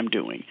know what I'm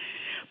doing.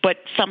 But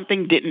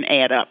something didn't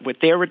add up with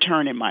their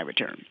return and my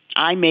return.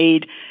 I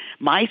made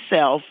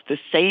myself the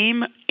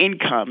same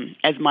income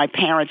as my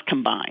parents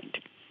combined.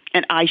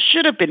 And I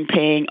should have been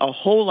paying a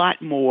whole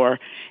lot more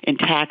in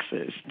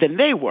taxes than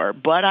they were,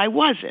 but I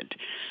wasn't.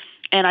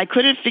 And I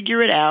couldn't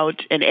figure it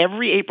out. And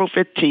every April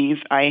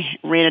 15th, I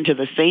ran into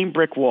the same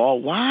brick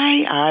wall.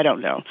 Why? I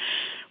don't know.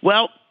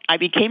 Well, I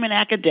became an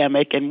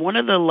academic, and one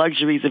of the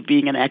luxuries of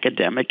being an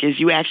academic is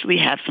you actually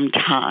have some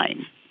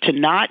time to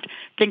not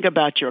think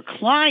about your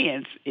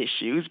client's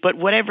issues, but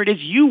whatever it is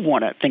you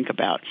want to think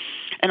about.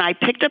 And I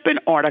picked up an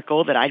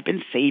article that I'd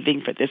been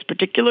saving for this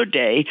particular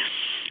day,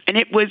 and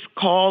it was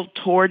called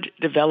Toward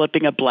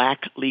Developing a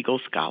Black Legal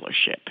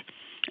Scholarship.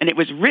 And it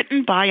was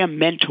written by a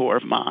mentor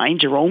of mine,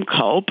 Jerome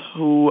Culp,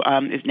 who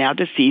is now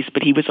deceased,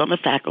 but he was on the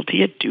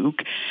faculty at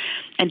Duke.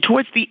 And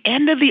towards the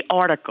end of the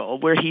article,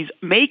 where he's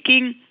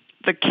making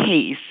the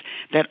case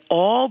that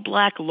all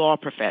black law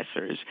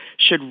professors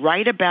should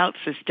write about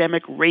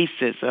systemic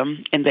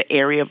racism in the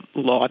area of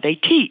law they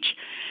teach.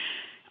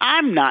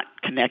 I'm not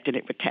connecting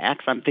it with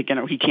tax. I'm thinking,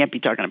 oh, he can't be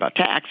talking about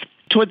tax.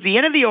 Towards the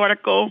end of the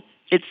article,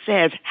 it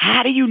says,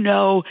 how do you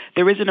know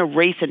there isn't a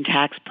race and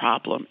tax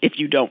problem if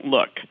you don't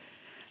look?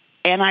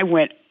 And I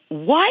went,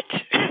 what?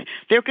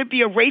 There could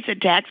be a race and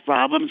tax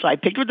problem? So I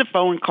picked up the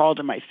phone and called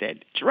him. I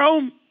said,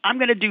 Jerome, I'm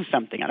going to do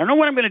something. I don't know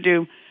what I'm going to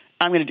do.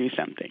 I'm going to do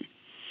something.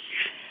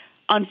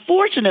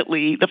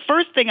 Unfortunately, the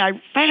first thing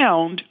I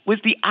found was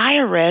the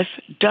IRS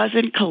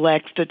doesn't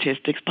collect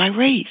statistics by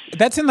race.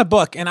 That's in the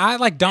book, and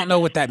I don't know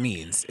what that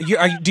means.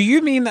 Do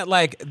you mean that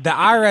the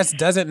IRS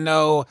doesn't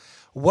know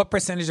what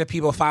percentage of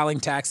people filing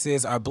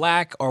taxes are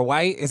black or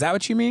white? Is that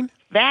what you mean?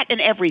 That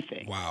and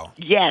everything. Wow.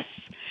 Yes.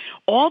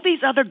 All these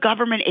other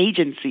government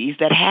agencies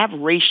that have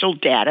racial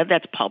data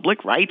that's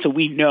public, right? So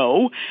we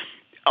know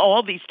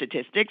all these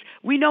statistics.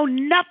 We know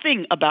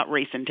nothing about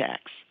race and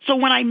tax. So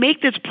when I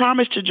make this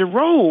promise to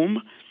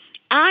Jerome,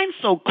 I'm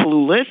so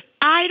clueless,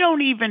 I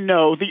don't even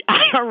know the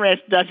IRS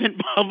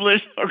doesn't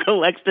publish or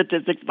collect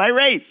statistics by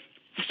race.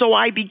 So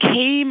I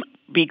became,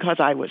 because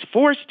I was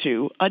forced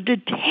to, a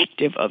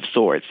detective of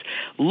sorts,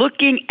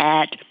 looking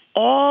at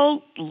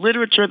all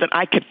literature that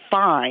I could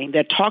find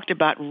that talked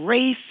about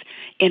race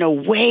in a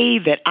way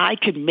that I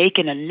could make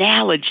an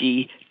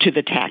analogy to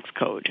the tax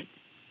code.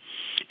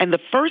 And the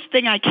first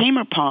thing I came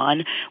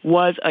upon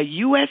was a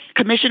U.S.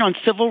 Commission on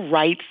Civil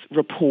Rights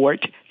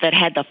report that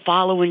had the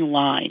following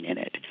line in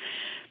it.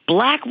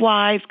 Black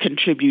wives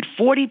contribute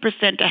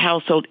 40% to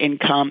household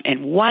income,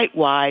 and white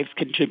wives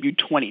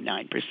contribute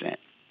 29%.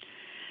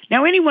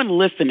 Now, anyone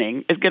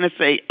listening is going to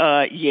say,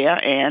 yeah,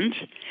 and?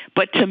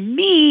 But to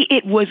me,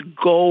 it was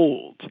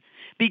gold,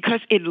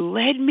 because it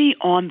led me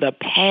on the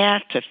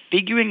path to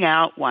figuring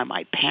out why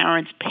my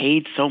parents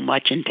paid so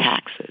much in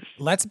taxes.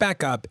 Let's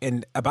back up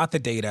and about the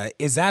data.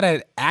 Is that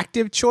an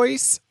active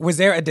choice? Was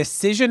there a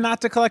decision not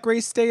to collect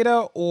race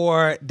data,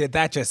 or did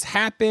that just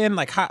happen?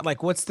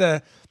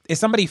 Is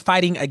somebody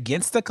fighting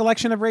against the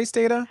collection of race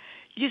data?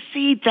 You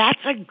see, that's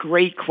a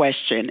great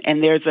question.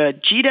 And there's a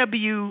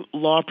GW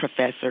law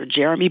professor,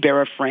 Jeremy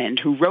Berra-Friend,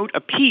 who wrote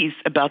a piece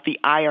about the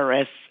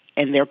IRS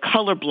and their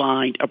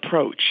colorblind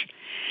approach.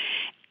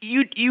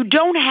 You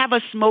don't have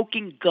a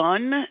smoking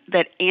gun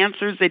that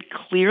answers it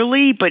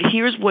clearly, but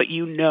here's what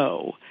you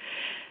know.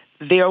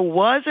 There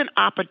was an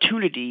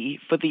opportunity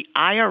for the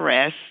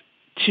IRS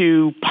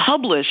to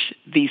publish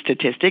these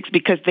statistics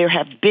because there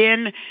have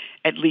been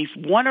at least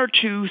one or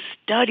two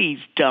studies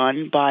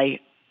done by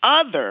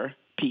other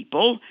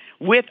people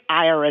with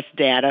IRS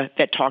data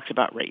that talks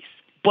about race.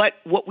 But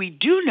what we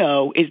do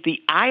know is the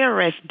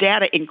IRS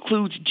data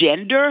includes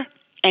gender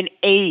and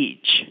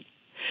age.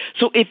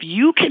 So if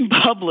you can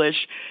publish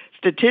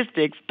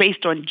statistics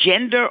based on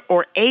gender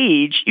or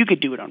age, you could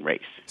do it on race.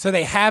 So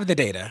they have the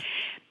data.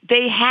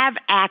 They have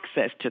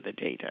access to the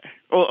data.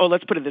 Or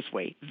let's put it this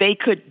way. They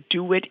could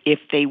do it if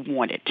they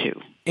wanted to.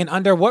 And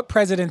under what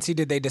presidency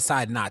did they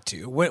decide not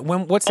to?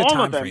 What's the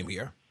time frame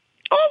here?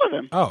 All of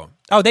them.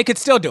 Oh, they could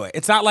still do it.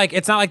 It's not like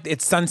it's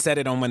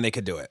sunsetted on when they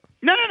could do it.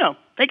 No.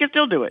 They can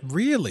still do it.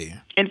 Really?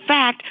 In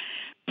fact,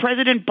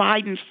 President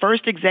Biden's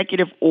first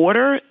executive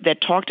order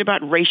that talked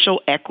about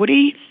racial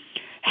equity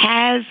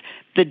has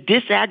the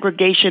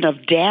disaggregation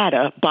of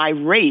data by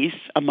race,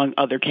 among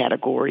other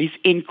categories,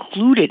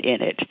 included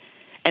in it.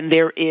 And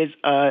there is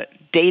a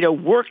data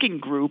working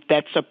group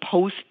that's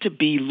supposed to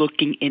be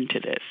looking into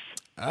this.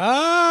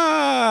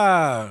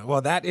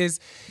 Well,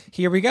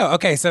 here we go.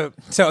 Okay, so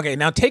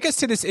now take us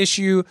to this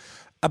issue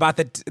about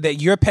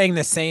that you're paying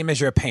the same as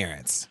your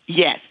parents.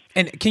 Yes.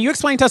 And can you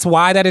explain to us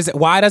why that is?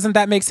 Why doesn't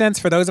that make sense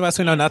for those of us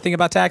who know nothing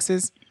about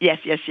taxes? Yes.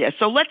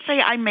 So let's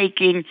say I'm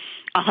making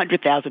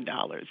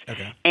 $100,000,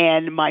 Okay.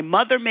 and my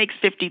mother makes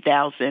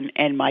 $50,000,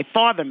 and my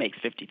father makes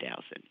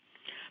 $50,000.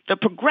 The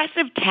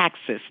progressive tax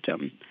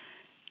system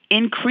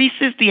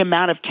increases the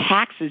amount of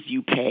taxes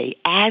you pay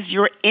as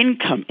your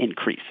income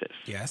increases.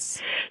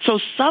 Yes. So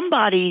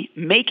somebody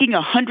making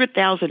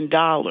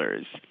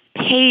 $100,000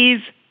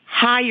 pays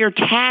higher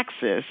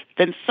taxes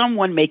than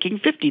someone making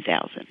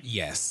 $50,000.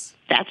 Yes.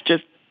 That's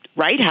just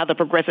right how the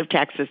progressive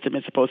tax system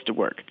is supposed to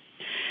work.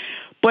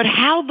 But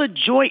how the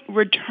joint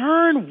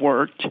return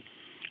worked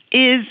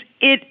is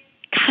it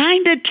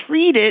kind of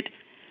treated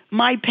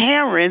my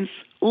parents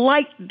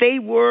like they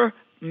were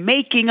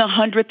making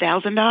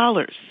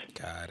 $100,000.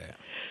 Got it.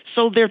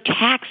 So their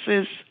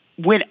taxes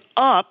went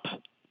up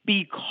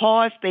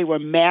because they were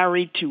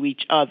married to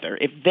each other.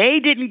 If they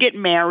didn't get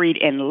married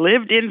and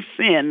lived in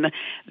sin,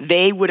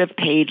 they would have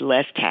paid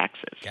less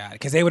taxes. Got it.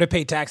 Because they would have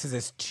paid taxes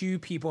as two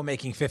people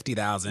making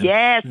 $50,000.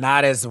 Yes.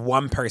 Not as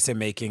one person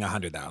making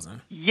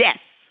 $100,000. Yes.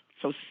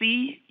 So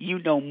see, you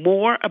know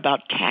more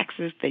about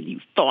taxes than you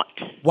thought.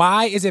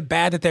 Why is it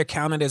bad that they're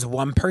counted as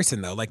one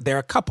person, though? Like, they're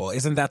a couple.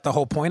 Isn't that the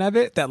whole point of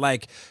it? That,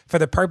 like, for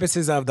the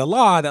purposes of the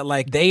law, that,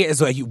 like, they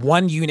as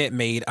one unit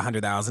made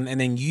 $100,000, and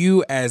then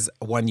you as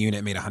one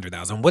unit made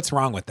 $100,000. What's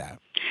wrong with that?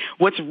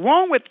 What's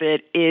wrong with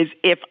it is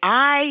if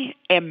I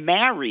am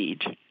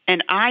married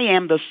and I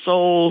am the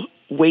sole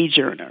wage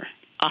earner,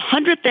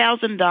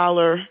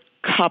 $100,000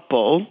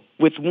 couple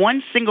with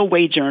one single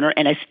wage earner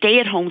and a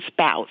stay-at-home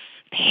spouse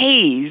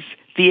pays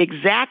the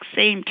exact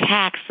same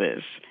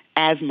taxes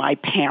as my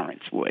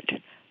parents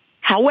would.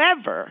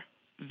 However,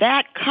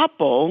 that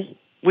couple,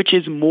 which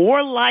is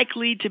more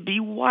likely to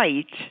be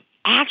white,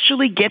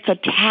 actually gets a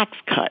tax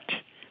cut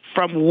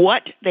from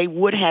what they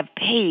would have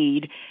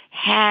paid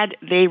had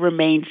they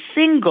remained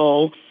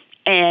single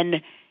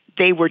and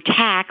they were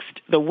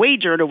taxed, the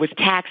wage earner was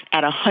taxed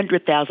at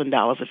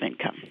 $100,000 of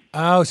income.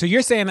 Oh, so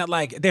you're saying that,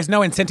 like, there's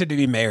no incentive to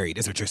be married,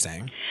 is what you're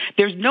saying?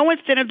 There's no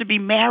incentive to be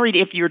married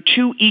if you're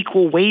two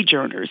equal wage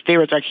earners.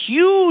 There is a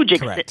huge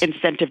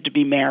incentive to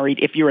be married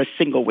if you're a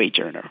single wage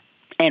earner.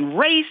 And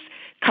race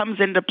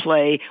comes into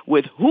play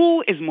with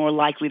who is more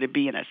likely to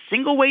be in a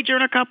single wage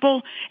earner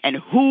couple and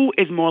who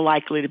is more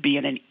likely to be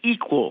in an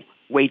equal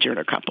wage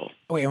earner couple.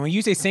 Wait, and when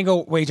you say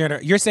single wage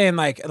earner, you're saying,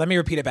 like, let me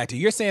repeat it back to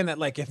you. You're saying that,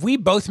 like, if we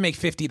both make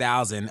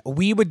 $50,000,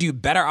 we would do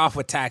better off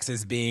with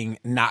taxes being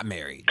not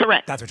married.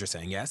 Correct. That's what you're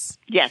saying, yes?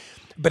 Yes.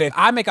 But if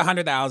I make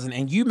 $100,000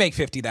 and you make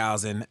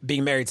 $50,000,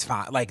 being married's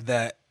fine. Like,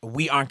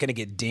 we aren't going to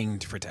get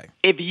dinged for tax.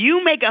 If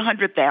you make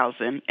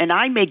 $100,000 and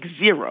I make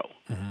 $0,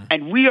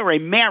 and we are a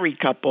married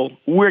couple,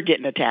 we're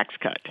getting a tax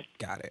cut.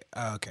 Got it.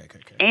 Okay.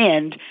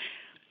 And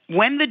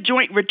when the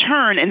joint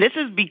return, and this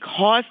is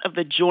because of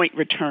the joint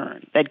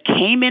return that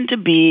came into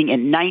being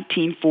in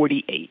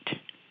 1948,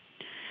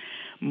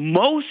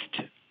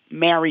 most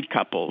married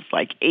couples,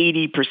 like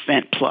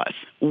 80% plus,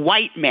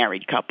 white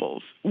married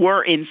couples,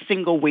 were in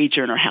single wage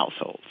earner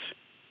households.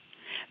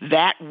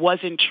 That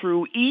wasn't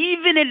true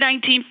even in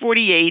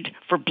 1948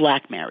 for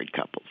black married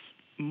couples.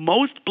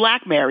 Most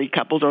black married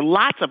couples, or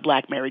lots of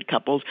black married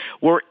couples,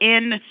 were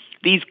in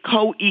these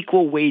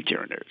co-equal wage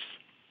earners.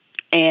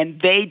 And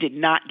they did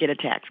not get a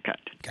tax cut.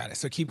 Got it.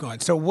 So keep going.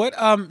 So what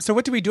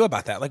do we do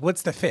about that? Like,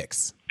 what's the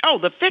fix? Oh,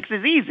 the fix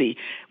is easy.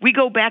 We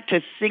go back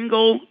to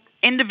single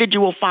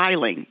individual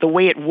filing the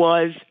way it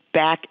was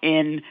back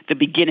in the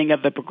beginning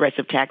of the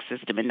progressive tax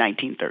system in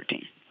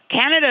 1913.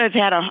 Canada has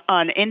had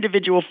an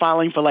individual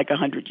filing for like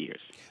 100 years.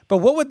 But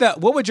what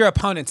would your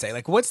opponent say?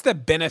 Like, what's the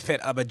benefit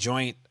of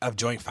joint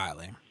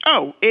filing?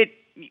 Oh, it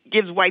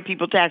gives white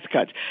people tax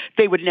cuts.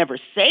 They would never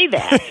say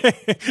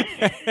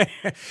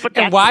that. But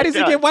and why does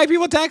it give white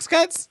people tax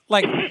cuts?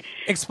 Like,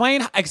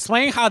 explain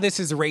how this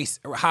is race,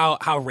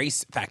 how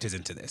race factors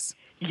into this.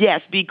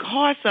 Yes,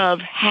 because of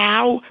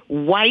how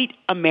white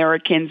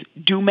Americans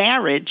do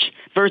marriage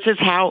versus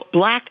how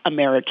black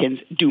Americans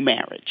do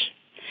marriage.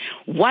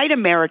 White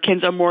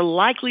Americans are more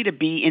likely to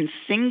be in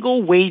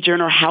single wage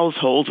earner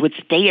households with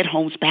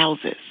stay-at-home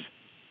spouses.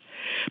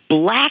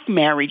 Black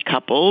married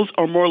couples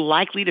are more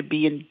likely to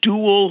be in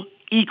dual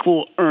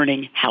equal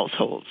earning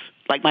households,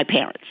 like my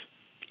parents.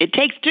 It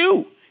takes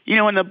two. You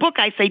know, in the book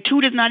I say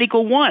 2 does not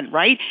equal 1,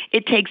 right?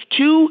 It takes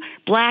 2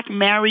 black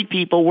married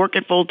people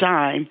working full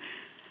time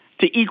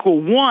to equal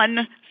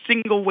 1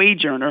 single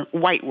wage earner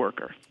white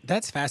worker.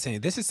 That's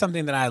fascinating. This is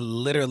something that I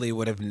literally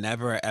would have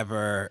never,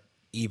 ever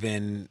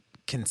even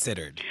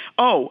considered.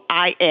 Oh,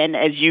 and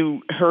as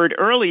you heard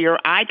earlier,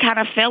 I kind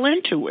of fell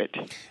into it.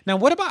 Now,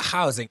 what about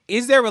housing?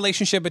 Is there a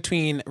relationship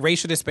between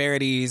racial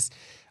disparities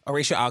or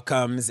racial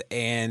outcomes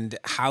and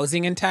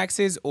housing and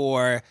taxes,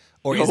 or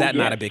is that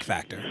not a big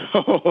factor?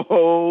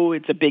 Oh,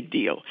 it's a big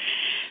deal.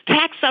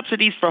 Tax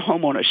subsidies for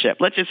homeownership.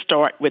 Let's just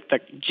start with the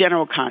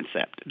general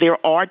concept. There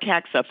are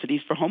tax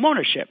subsidies for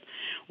homeownership.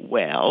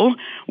 Well,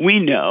 we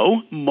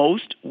know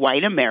most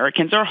white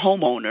Americans are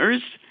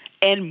homeowners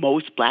and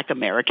most black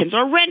Americans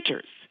are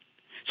renters.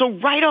 So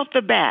right off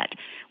the bat,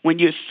 when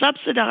you're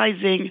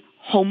subsidizing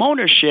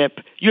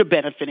homeownership, you're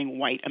benefiting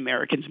white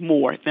Americans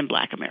more than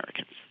black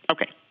Americans.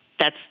 Okay,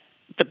 that's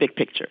the big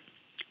picture.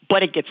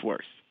 But it gets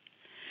worse.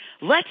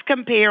 Let's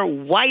compare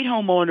white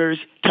homeowners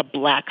to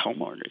black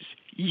homeowners.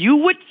 You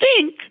would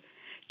think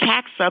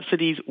tax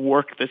subsidies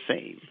work the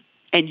same,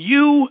 and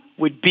you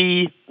would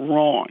be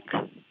wrong.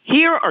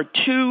 Here are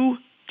two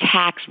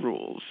tax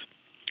rules.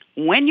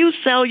 When you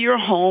sell your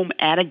home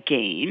at a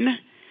gain,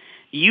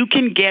 you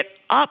can get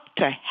up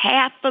to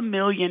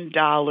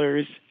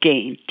 $500,000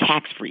 gain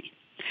tax-free.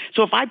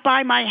 So if I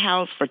buy my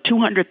house for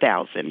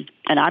 $200,000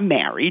 and I'm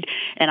married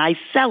and I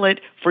sell it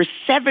for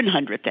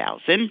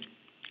 $700,000,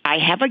 I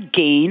have a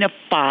gain of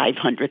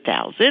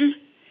 $500,000,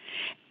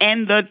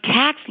 and the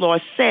tax law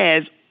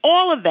says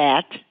all of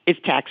that is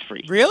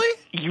tax-free. Really?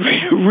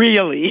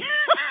 Really.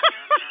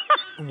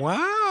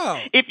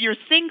 Wow. If you're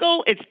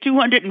single, it's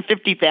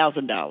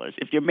 $250,000.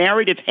 If you're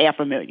married, it's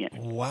 $500,000.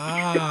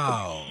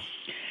 Wow.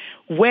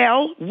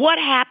 Well, what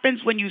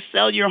happens when you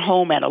sell your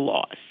home at a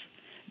loss?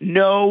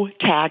 No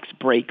tax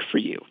break for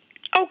you.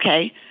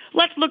 Okay,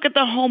 let's look at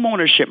the home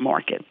ownership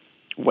market.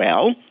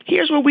 Well,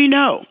 here's what we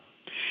know.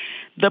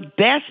 The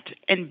best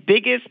and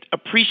biggest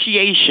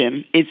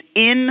appreciation is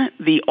in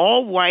the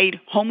all-white,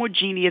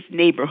 homogeneous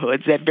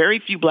neighborhoods that very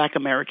few black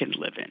Americans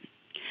live in.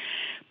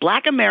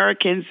 Black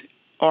Americans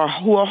who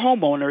are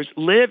homeowners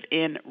live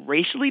in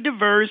racially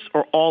diverse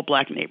or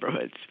all-black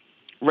neighborhoods.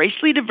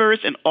 Racially diverse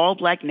and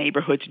all-black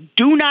neighborhoods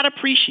do not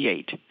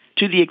appreciate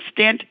to the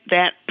extent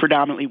that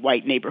predominantly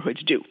white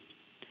neighborhoods do.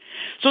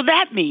 So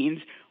that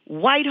means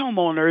white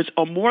homeowners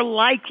are more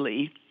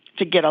likely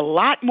to get a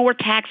lot more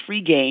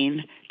tax-free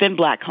gain than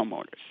black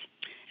homeowners.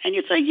 And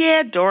you'd say,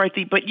 yeah,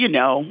 Dorothy, but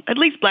at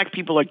least black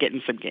people are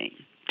getting some gain,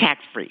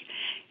 tax-free.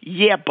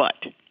 Yeah, but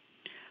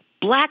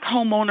black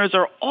homeowners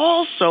are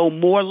also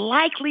more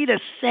likely to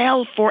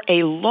sell for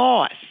a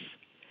loss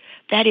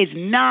that is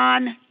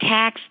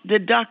non-tax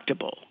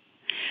deductible.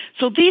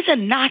 So these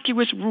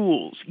innocuous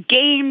rules,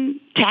 gain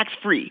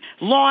tax-free,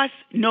 loss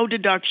no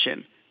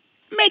deduction,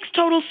 makes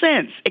total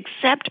sense,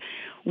 except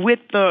with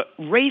the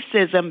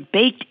racism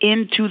baked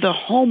into the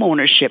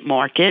homeownership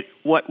market,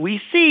 what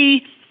we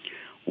see,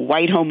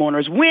 white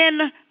homeowners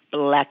win,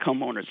 black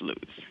homeowners lose.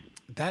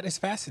 That is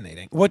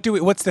fascinating.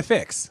 What's the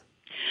fix?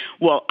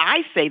 Well,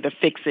 I say the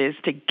fix is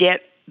to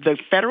get the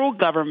federal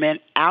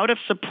government out of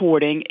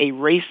supporting a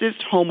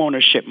racist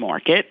homeownership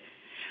market,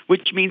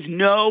 which means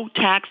no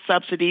tax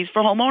subsidies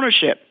for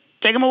homeownership.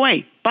 Take them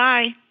away.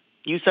 Bye.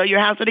 You sell your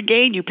house at a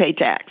gain, you pay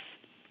tax.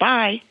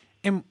 Bye.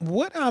 And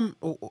what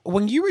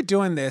when you were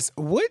doing this,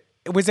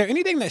 was there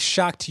anything that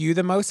shocked you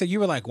the most that you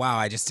were like, wow,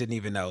 I just didn't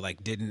even know,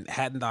 like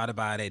hadn't thought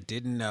about it,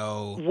 didn't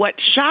know? What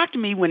shocked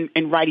me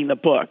in writing the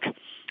book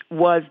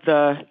was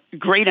the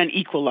Great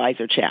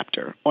Unequalizer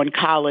chapter on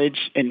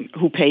college and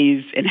who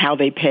pays and how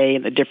they pay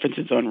and the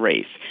differences on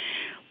race.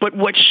 But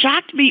what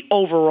shocked me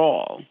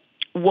overall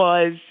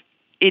was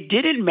it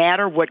didn't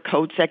matter what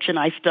code section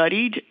I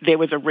studied. There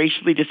was a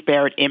racially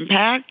disparate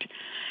impact.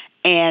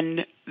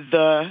 And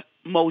the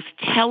most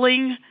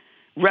telling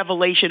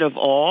revelation of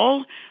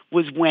all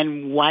was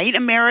when white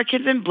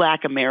Americans and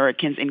black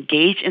Americans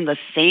engage in the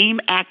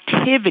same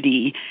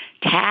activity,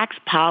 tax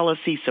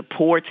policy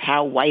supports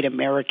how white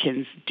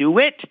Americans do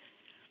it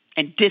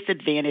and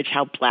disadvantage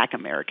how black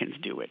Americans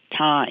do it,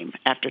 time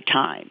after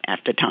time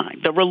after time.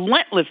 The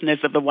relentlessness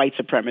of the white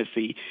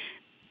supremacy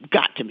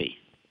got to me.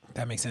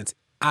 That makes sense.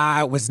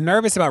 I was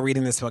nervous about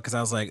reading this book because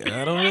I was like,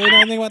 I don't really know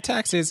anything about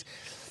taxes.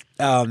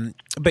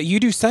 But you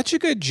do such a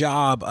good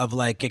job of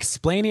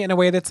explaining it in a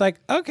way that's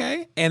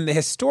okay. And the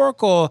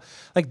historical,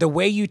 the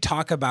way you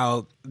talk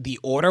about the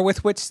order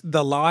with which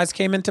the laws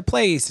came into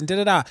place and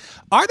da-da-da.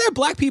 Are there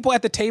black people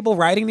at the table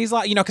writing these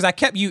laws? Because I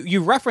kept,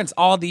 you reference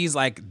all these,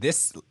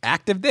 this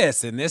act of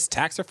this and this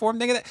tax reform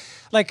thing.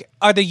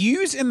 Are the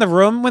yous in the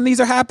room when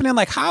these are happening?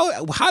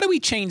 How do we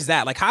change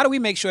that? How do we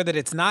make sure that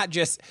it's not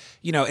just,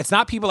 it's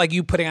not people like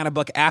you putting out a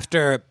book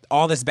after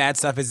all this bad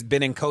stuff has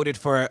been encoded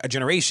for a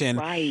generation?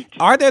 Right.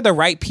 Are there the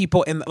right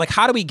people in,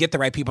 how do we get the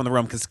right people in the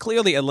room? Because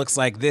clearly it looks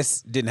like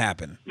this didn't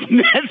happen.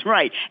 That's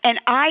right. And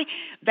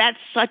that's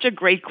such a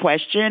great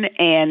question.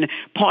 And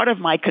part of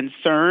my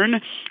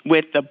concern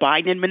with the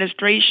Biden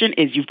administration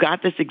is you've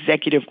got this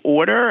executive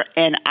order,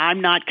 and I'm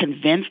not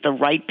convinced the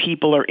right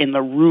people are in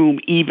the room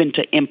even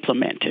to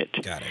implement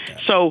it. Got it.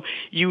 So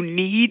you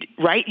need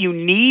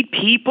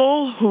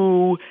people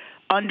who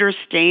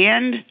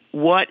understand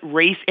what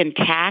race and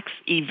tax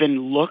even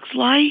looks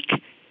like.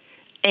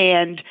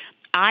 And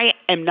I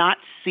am not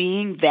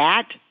seeing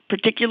that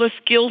particular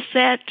skill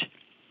set,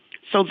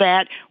 so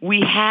that we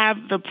have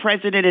the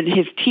president and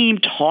his team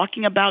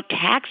talking about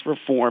tax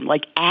reform,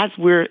 as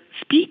we're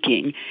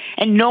speaking,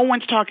 and no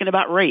one's talking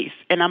about race.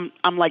 And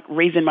I'm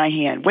raising my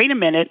hand. Wait a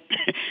minute.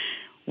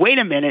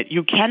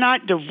 You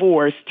cannot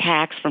divorce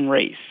tax from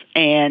race.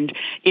 And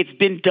it's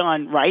been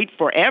done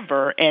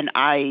forever. And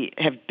I've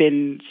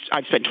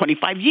spent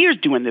 25 years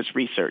doing this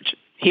research.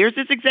 Here's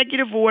this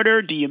executive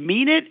order. Do you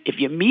mean it? If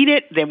you mean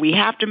it, then we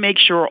have to make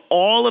sure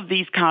all of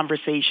these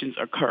conversations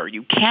occur.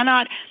 You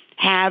cannot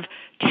have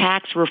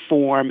tax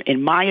reform,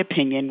 in my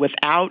opinion,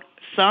 without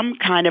some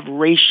kind of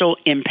racial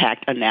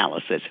impact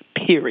analysis,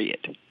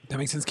 period. That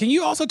makes sense. Can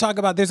you also talk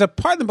about, there's a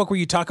part in the book where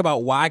you talk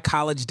about why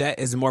college debt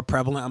is more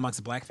prevalent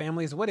amongst Black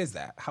families. What is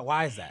that?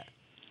 Why is that?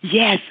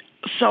 Yes.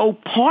 So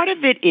part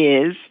of it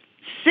is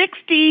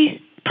 60%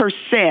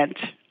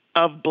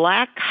 of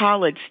Black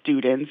college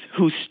students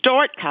who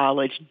start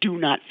college do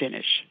not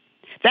finish.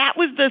 That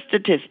was the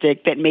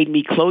statistic that made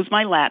me close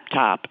my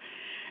laptop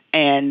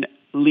and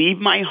leave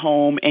my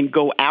home and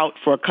go out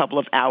for a couple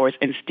of hours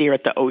and stare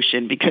at the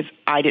ocean because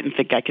I didn't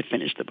think I could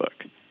finish the book.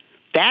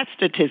 That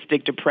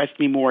statistic depressed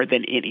me more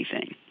than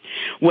anything.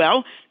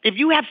 Well, if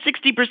you have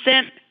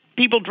 60%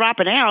 people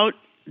dropping out,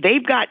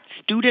 they've got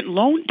student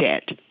loan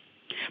debt,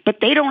 but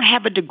they don't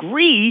have a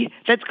degree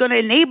that's going to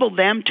enable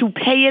them to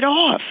pay it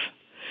off.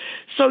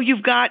 So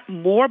you've got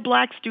more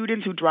Black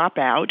students who drop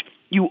out.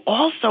 You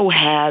also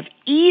have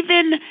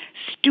even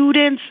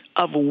students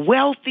of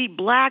wealthy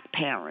Black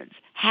parents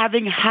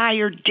having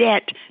higher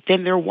debt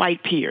than their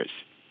white peers.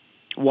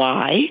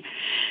 Why?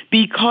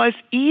 Because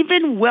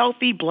even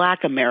wealthy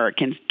Black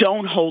Americans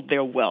don't hold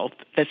their wealth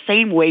the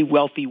same way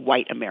wealthy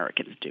white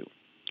Americans do.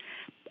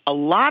 A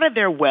lot of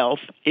their wealth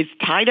is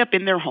tied up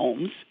in their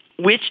homes,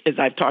 which, as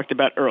I've talked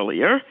about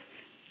earlier,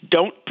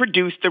 don't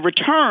produce the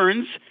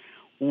returns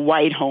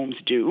white homes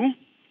do.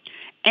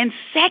 And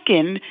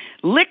second,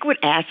 liquid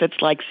assets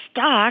like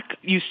stock,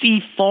 you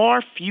see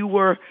far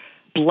fewer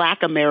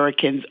Black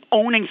Americans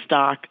owning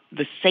stock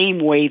the same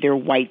way their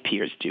white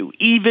peers do,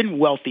 even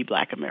wealthy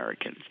Black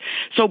Americans.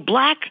 So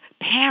Black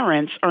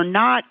parents are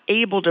not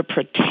able to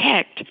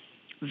protect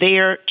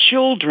their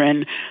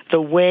children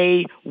the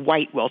way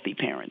white wealthy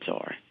parents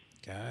are.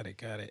 Got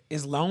it.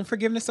 Is loan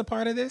forgiveness a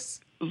part of this?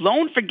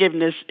 Loan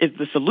forgiveness is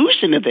the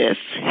solution to this.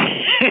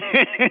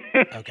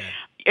 Okay.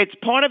 It's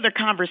part of the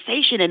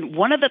conversation, and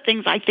one of the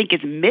things I think is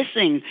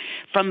missing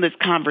from this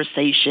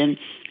conversation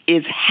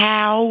is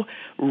how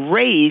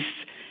race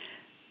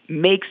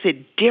makes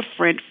it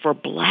different for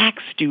Black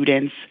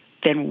students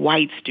than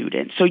white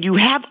students. So you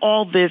have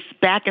all this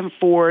back and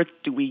forth.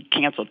 Do we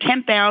cancel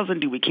 10,000?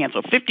 Do we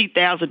cancel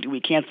 50,000? Do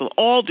we cancel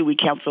all? Do we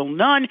cancel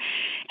none?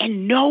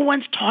 And no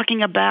one's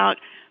talking about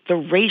the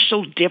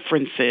racial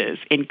differences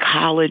in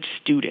college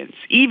students,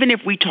 even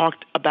if we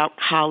talked about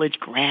college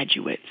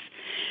graduates.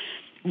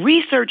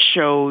 Research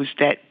shows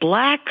that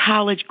Black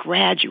college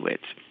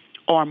graduates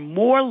are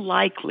more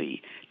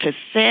likely to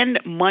send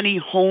money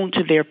home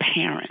to their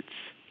parents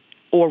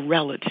or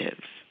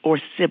relatives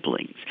or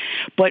siblings.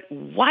 But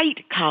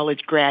white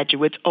college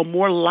graduates are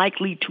more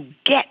likely to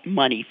get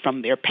money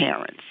from their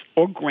parents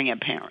or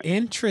grandparents.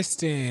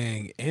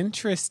 Interesting.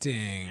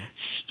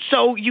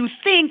 So you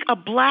think a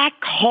Black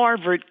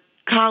Harvard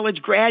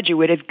college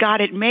graduate has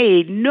got it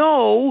made.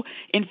 No,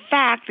 in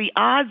fact, the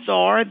odds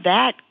are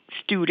that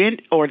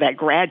student or that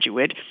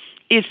graduate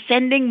is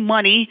sending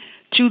money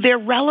to their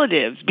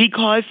relatives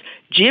because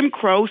Jim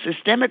Crow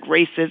systemic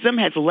racism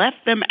has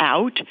left them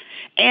out,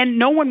 and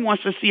no one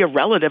wants to see a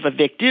relative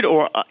evicted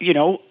or,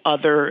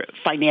 other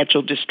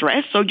financial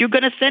distress, so you're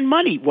going to send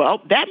money.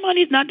 Well, that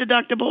money's not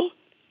deductible.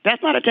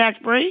 That's not a tax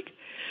break.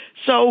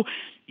 So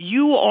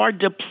you are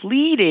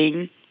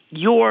depleting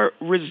your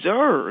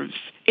reserves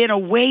in a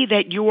way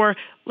that your,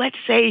 let's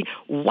say,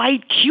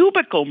 white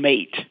cubicle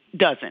mate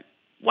doesn't.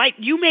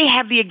 You may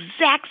have the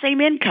exact same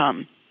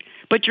income,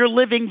 but you're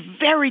living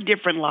very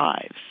different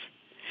lives.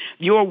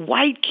 Your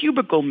white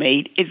cubicle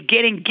mate is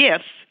getting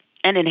gifts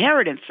and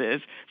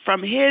inheritances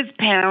from his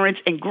parents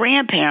and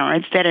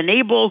grandparents that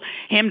enable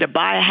him to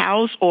buy a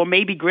house, or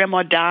maybe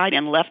grandma died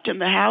and left him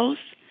the house.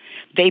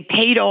 They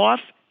paid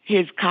off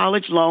his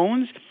college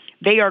loans.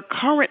 They are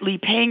currently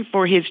paying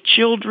for his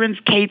children's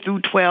K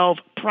through 12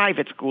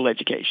 private school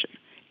education.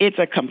 It's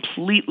a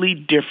completely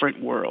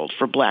different world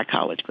for Black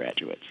college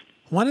graduates.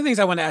 One of the things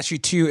I want to ask you,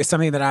 too, is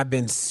something that I've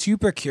been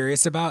super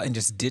curious about and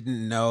just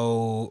didn't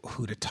know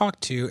who to talk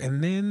to.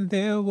 And then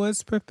there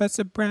was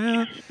Professor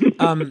Brown.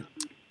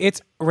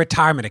 It's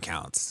retirement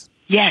accounts.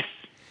 Yes.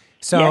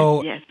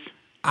 So yes.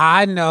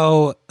 I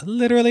know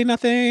literally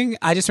nothing.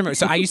 I just remember,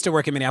 so I used to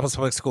work in Minneapolis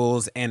Public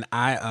Schools, and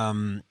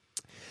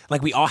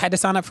we all had to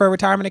sign up for a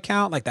retirement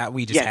account like that.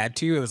 We just had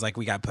to. It was like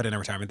we got put in a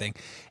retirement thing.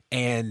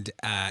 And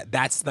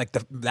that's like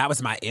that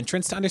was my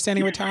entrance to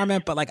understanding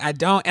retirement. But like I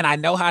don't, and I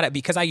know how to,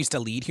 because I used to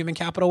lead human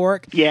capital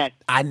work. Yeah.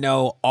 I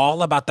know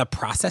all about the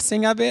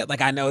processing of it.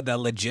 Like I know the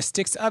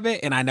logistics of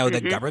it, and I know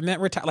the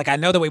government like I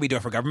know the way we do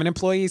it for government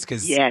employees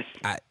because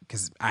I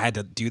had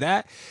to do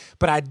that.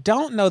 But I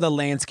don't know the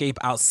landscape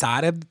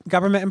outside of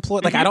government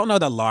employees. Like I don't know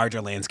the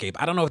larger landscape.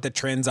 I don't know what the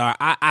trends are.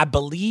 I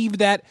believe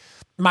that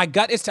my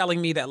gut is telling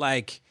me that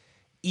like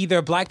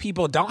either Black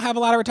people don't have a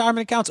lot of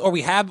retirement accounts, or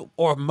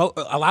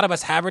a lot of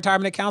us have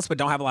retirement accounts but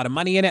don't have a lot of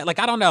money in it. Like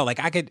I don't know. Like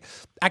I could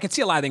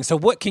see a lot of things. So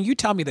what can you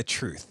tell me the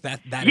truth? That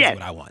is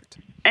what I want.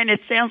 And it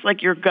sounds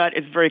like your gut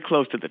is very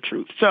close to the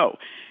truth. So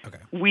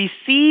we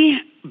see,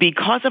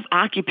 because of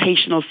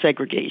occupational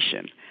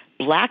segregation,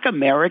 Black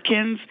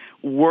Americans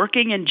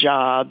working in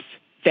jobs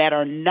that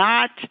are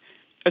not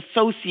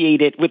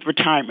associated with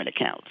retirement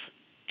accounts.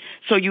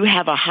 So you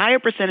have a higher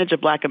percentage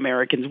of Black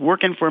Americans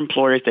working for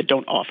employers that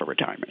don't offer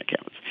retirement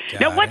accounts.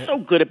 Now, what's so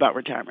good about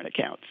retirement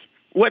accounts?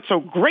 What's so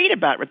great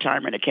about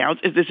retirement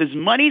accounts is this is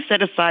money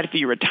set aside for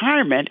your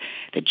retirement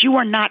that you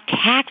are not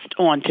taxed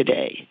on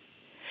today.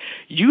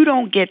 You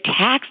don't get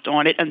taxed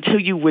on it until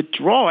you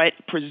withdraw it,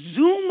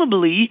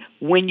 presumably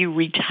when you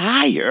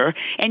retire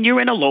and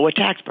you're in a lower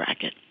tax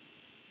bracket.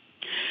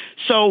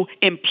 So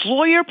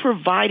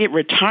employer-provided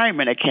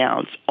retirement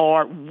accounts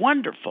are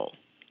wonderful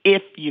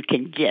if you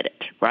can get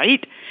it,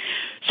 right?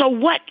 So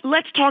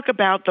let's talk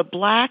about the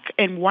Black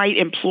and white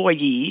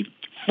employee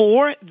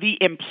for the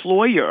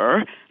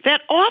employer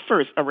that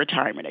offers a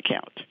retirement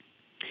account.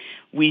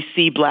 We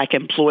see Black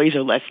employees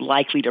are less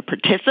likely to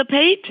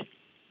participate.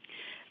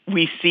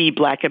 We see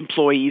Black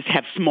employees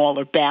have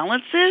smaller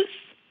balances.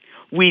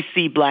 We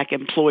see Black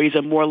employees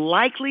are more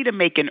likely to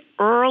make an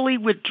early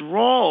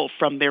withdrawal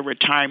from their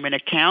retirement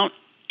account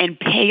and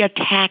pay a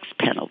tax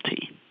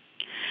penalty.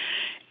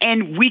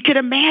 And we could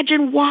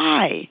imagine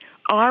why.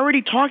 I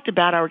already talked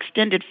about our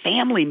extended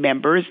family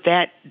members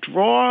that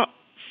draw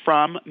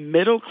from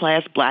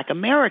middle-class Black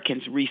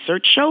Americans.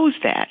 Research shows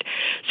that.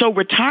 So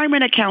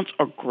retirement accounts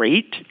are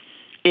great.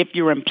 If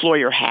your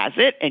employer has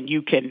it and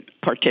you can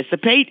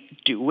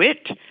participate, do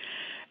it.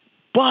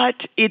 But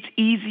it's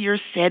easier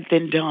said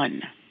than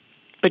done.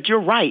 But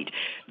you're right.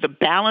 The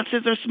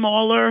balances are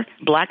smaller.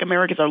 Black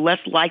Americans are less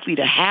likely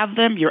to have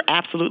them. You're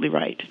absolutely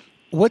right.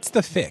 What's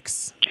the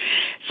fix?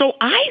 So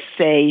I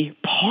say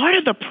part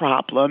of the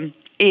problem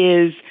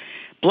is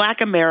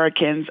Black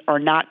Americans are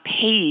not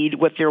paid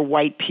what their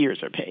white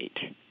peers are paid.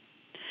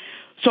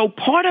 So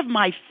part of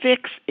my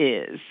fix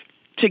is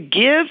to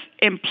give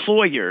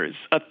employers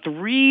a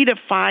 3 to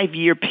 5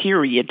 year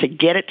period to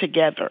get it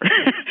together,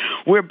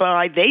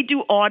 whereby they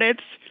do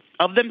audits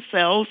of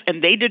themselves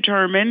and they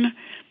determine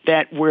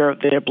that where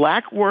they're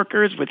Black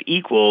workers with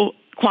equal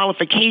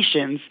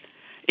qualifications,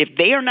 if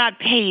they are not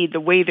paid the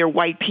way their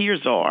white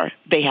peers are,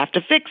 they have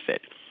to fix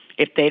it.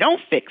 If they don't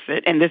fix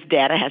it, and this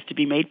data has to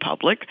be made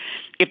public,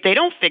 if they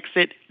don't fix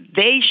it,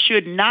 they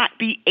should not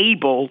be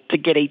able to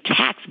get a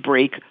tax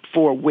break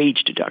for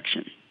wage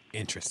deduction.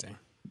 Interesting.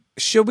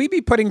 Should we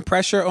be putting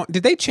pressure on?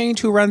 Did they change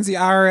who runs the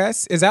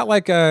IRS? Is that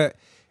like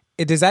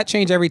does that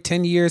change every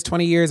 10 years,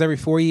 20 years, every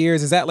 4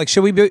 years? Is that like,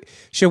 should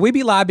we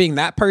be lobbying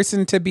that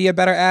person to be a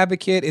better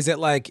advocate? Is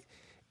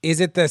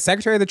it the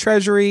Secretary of the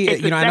Treasury?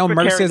 It's I know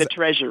Secretary of the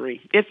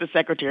Treasury. It's the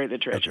Secretary of the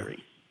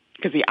Treasury.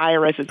 Because the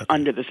IRS is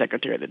under the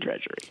Secretary of the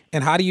Treasury.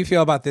 And how do you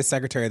feel about this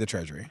Secretary of the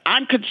Treasury?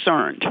 I'm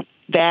concerned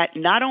that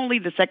not only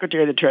the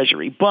Secretary of the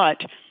Treasury,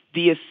 but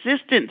the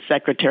Assistant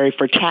Secretary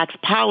for Tax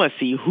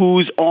Policy,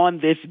 who's on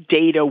this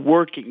data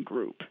working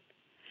group,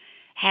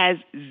 has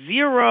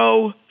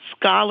zero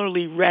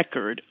scholarly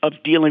record of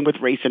dealing with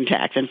race and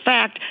tax. In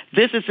fact,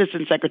 this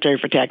Assistant Secretary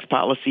for Tax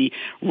Policy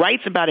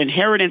writes about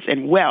inheritance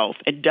and wealth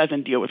and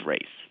doesn't deal with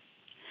race.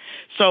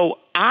 So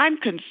I'm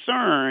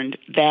concerned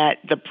that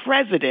the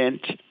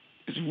president's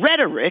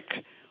rhetoric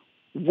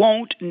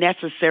won't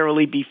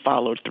necessarily be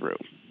followed through.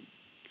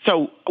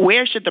 So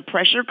where should the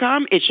pressure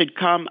come? It should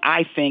come,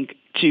 I think,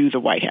 to the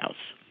White House.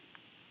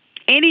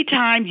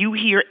 Anytime you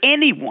hear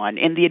anyone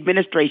in the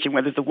administration,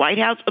 whether it's the White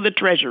House or the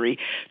Treasury,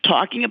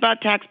 talking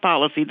about tax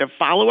policy, the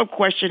follow-up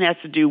question has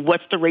to do,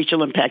 what's the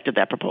racial impact of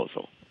that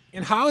proposal?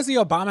 And how is the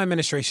Obama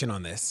administration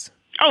on this?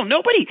 Oh,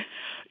 nobody.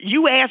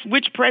 You asked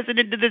which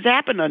president did this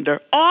happen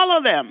under. All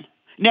of them.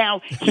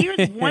 Now,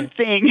 here's one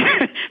thing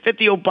that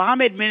the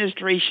Obama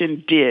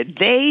administration did.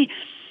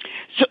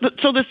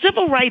 So the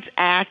Civil Rights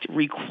Act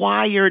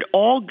required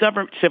all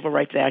Civil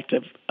Rights Act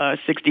of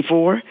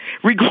 64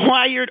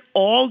 required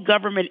all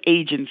government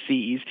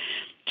agencies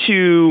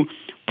to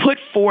put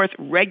forth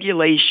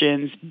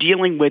regulations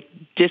dealing with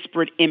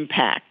disparate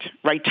impact,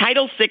 right?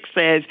 Title VI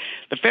says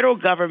the federal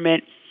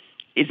government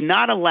is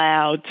not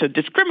allowed to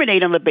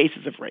discriminate on the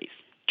basis of race.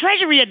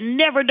 Treasury had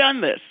never done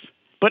this.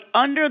 But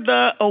under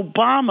the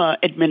Obama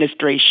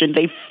administration,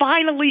 they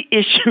finally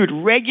issued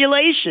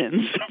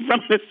regulations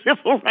from the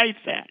Civil Rights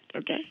Act,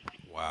 okay?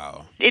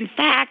 Wow. In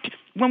fact,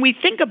 when we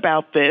think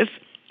about this,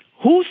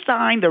 who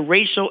signed the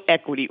racial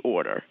equity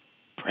order?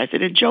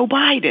 President Joe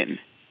Biden,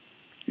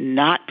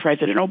 not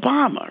President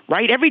Obama,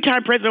 right? Every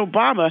time President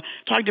Obama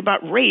talked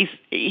about race,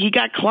 he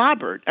got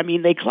clobbered. I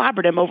mean, they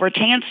clobbered him over a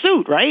tan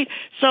suit, right?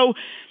 So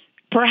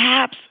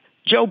perhaps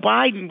Joe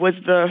Biden was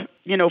the,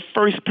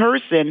 first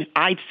person,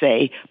 I'd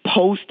say,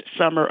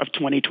 post-summer of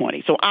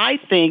 2020. So I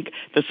think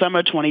the summer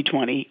of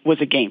 2020 was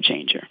a game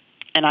changer.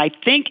 And I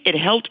think it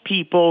helped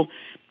people,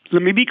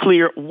 let me be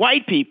clear,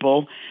 white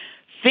people,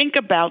 think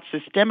about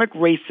systemic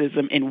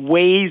racism in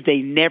ways they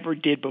never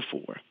did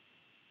before.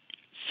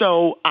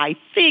 So I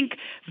think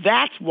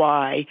that's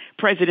why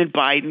President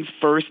Biden's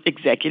first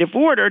executive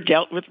order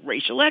dealt with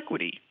racial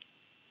equity.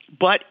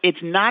 But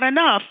it's not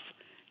enough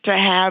to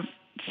have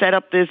set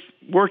up this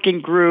working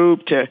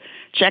group to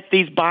check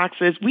these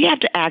boxes. We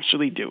have to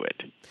actually do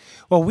it.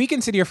 Well, we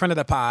consider you a friend of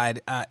the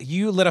pod.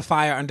 You lit a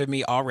fire under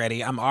me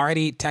already. I'm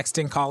already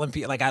texting, calling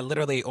people. Like, I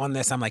literally, on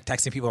this, I'm like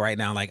texting people right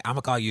now. Like, I'm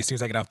going to call you as soon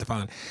as I get off the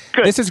phone.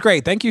 Good. This is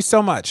great. Thank you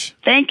so much.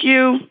 Thank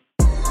you.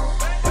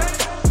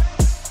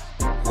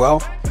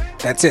 Well,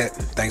 that's it.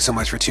 Thanks so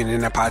much for tuning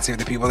in to Pod Save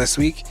the People this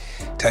week.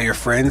 Tell your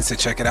friends to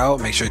check it out.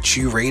 Make sure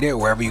to rate it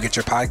wherever you get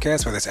your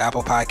podcasts, whether it's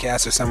Apple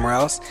Podcasts or somewhere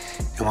else.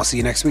 And we'll see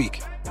you next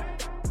week.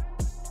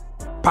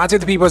 Pod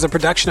Save the People is a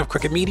production of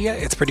Crooked Media.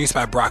 It's produced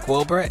by Brock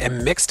Wilbur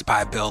and mixed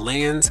by Bill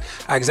Lands.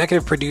 Our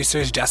executive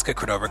producers, Jessica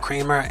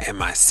Cordova-Kramer and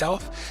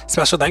myself.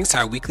 Special thanks to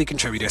our weekly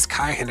contributors,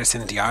 Kai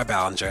Henderson, D.R.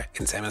 Ballinger,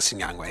 and Samuel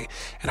Sinyangwe,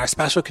 and our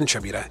special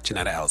contributor,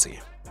 Janetta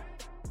Elzie.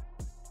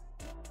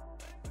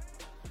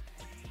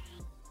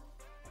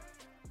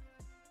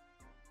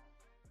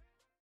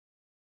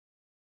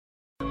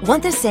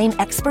 Want the same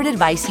expert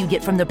advice you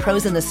get from the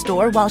pros in the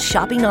store while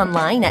shopping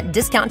online at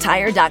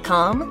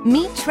DiscountTire.com?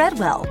 Meet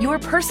Treadwell, your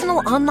personal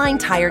online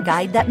tire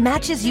guide that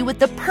matches you with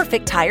the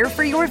perfect tire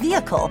for your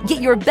vehicle.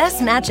 Get your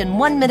best match in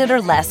 1 minute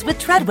or less with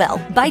Treadwell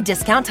by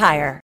Discount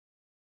Tire.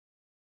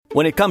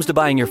 When it comes to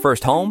buying your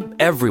first home,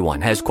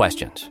 everyone has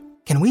questions.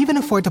 Can we even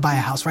afford to buy a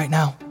house right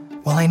now?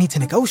 Well, I need to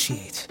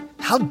negotiate.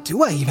 How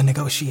do I even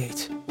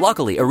negotiate?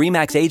 Luckily, a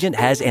RE/MAX agent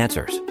has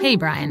answers. Hey,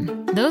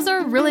 Brian, those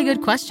are really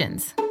good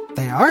questions.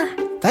 They are?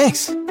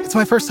 Thanks. It's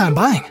my first time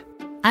buying.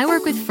 I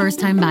work with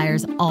first-time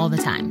buyers all the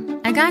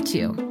time. I got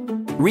you.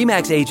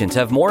 RE/MAX agents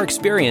have more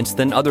experience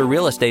than other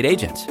real estate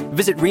agents.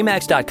 Visit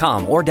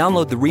RE/MAX.com or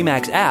download the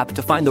RE/MAX app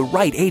to find the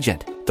right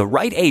agent. The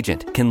right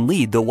agent can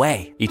lead the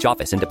way. Each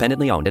office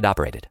independently owned and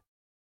operated.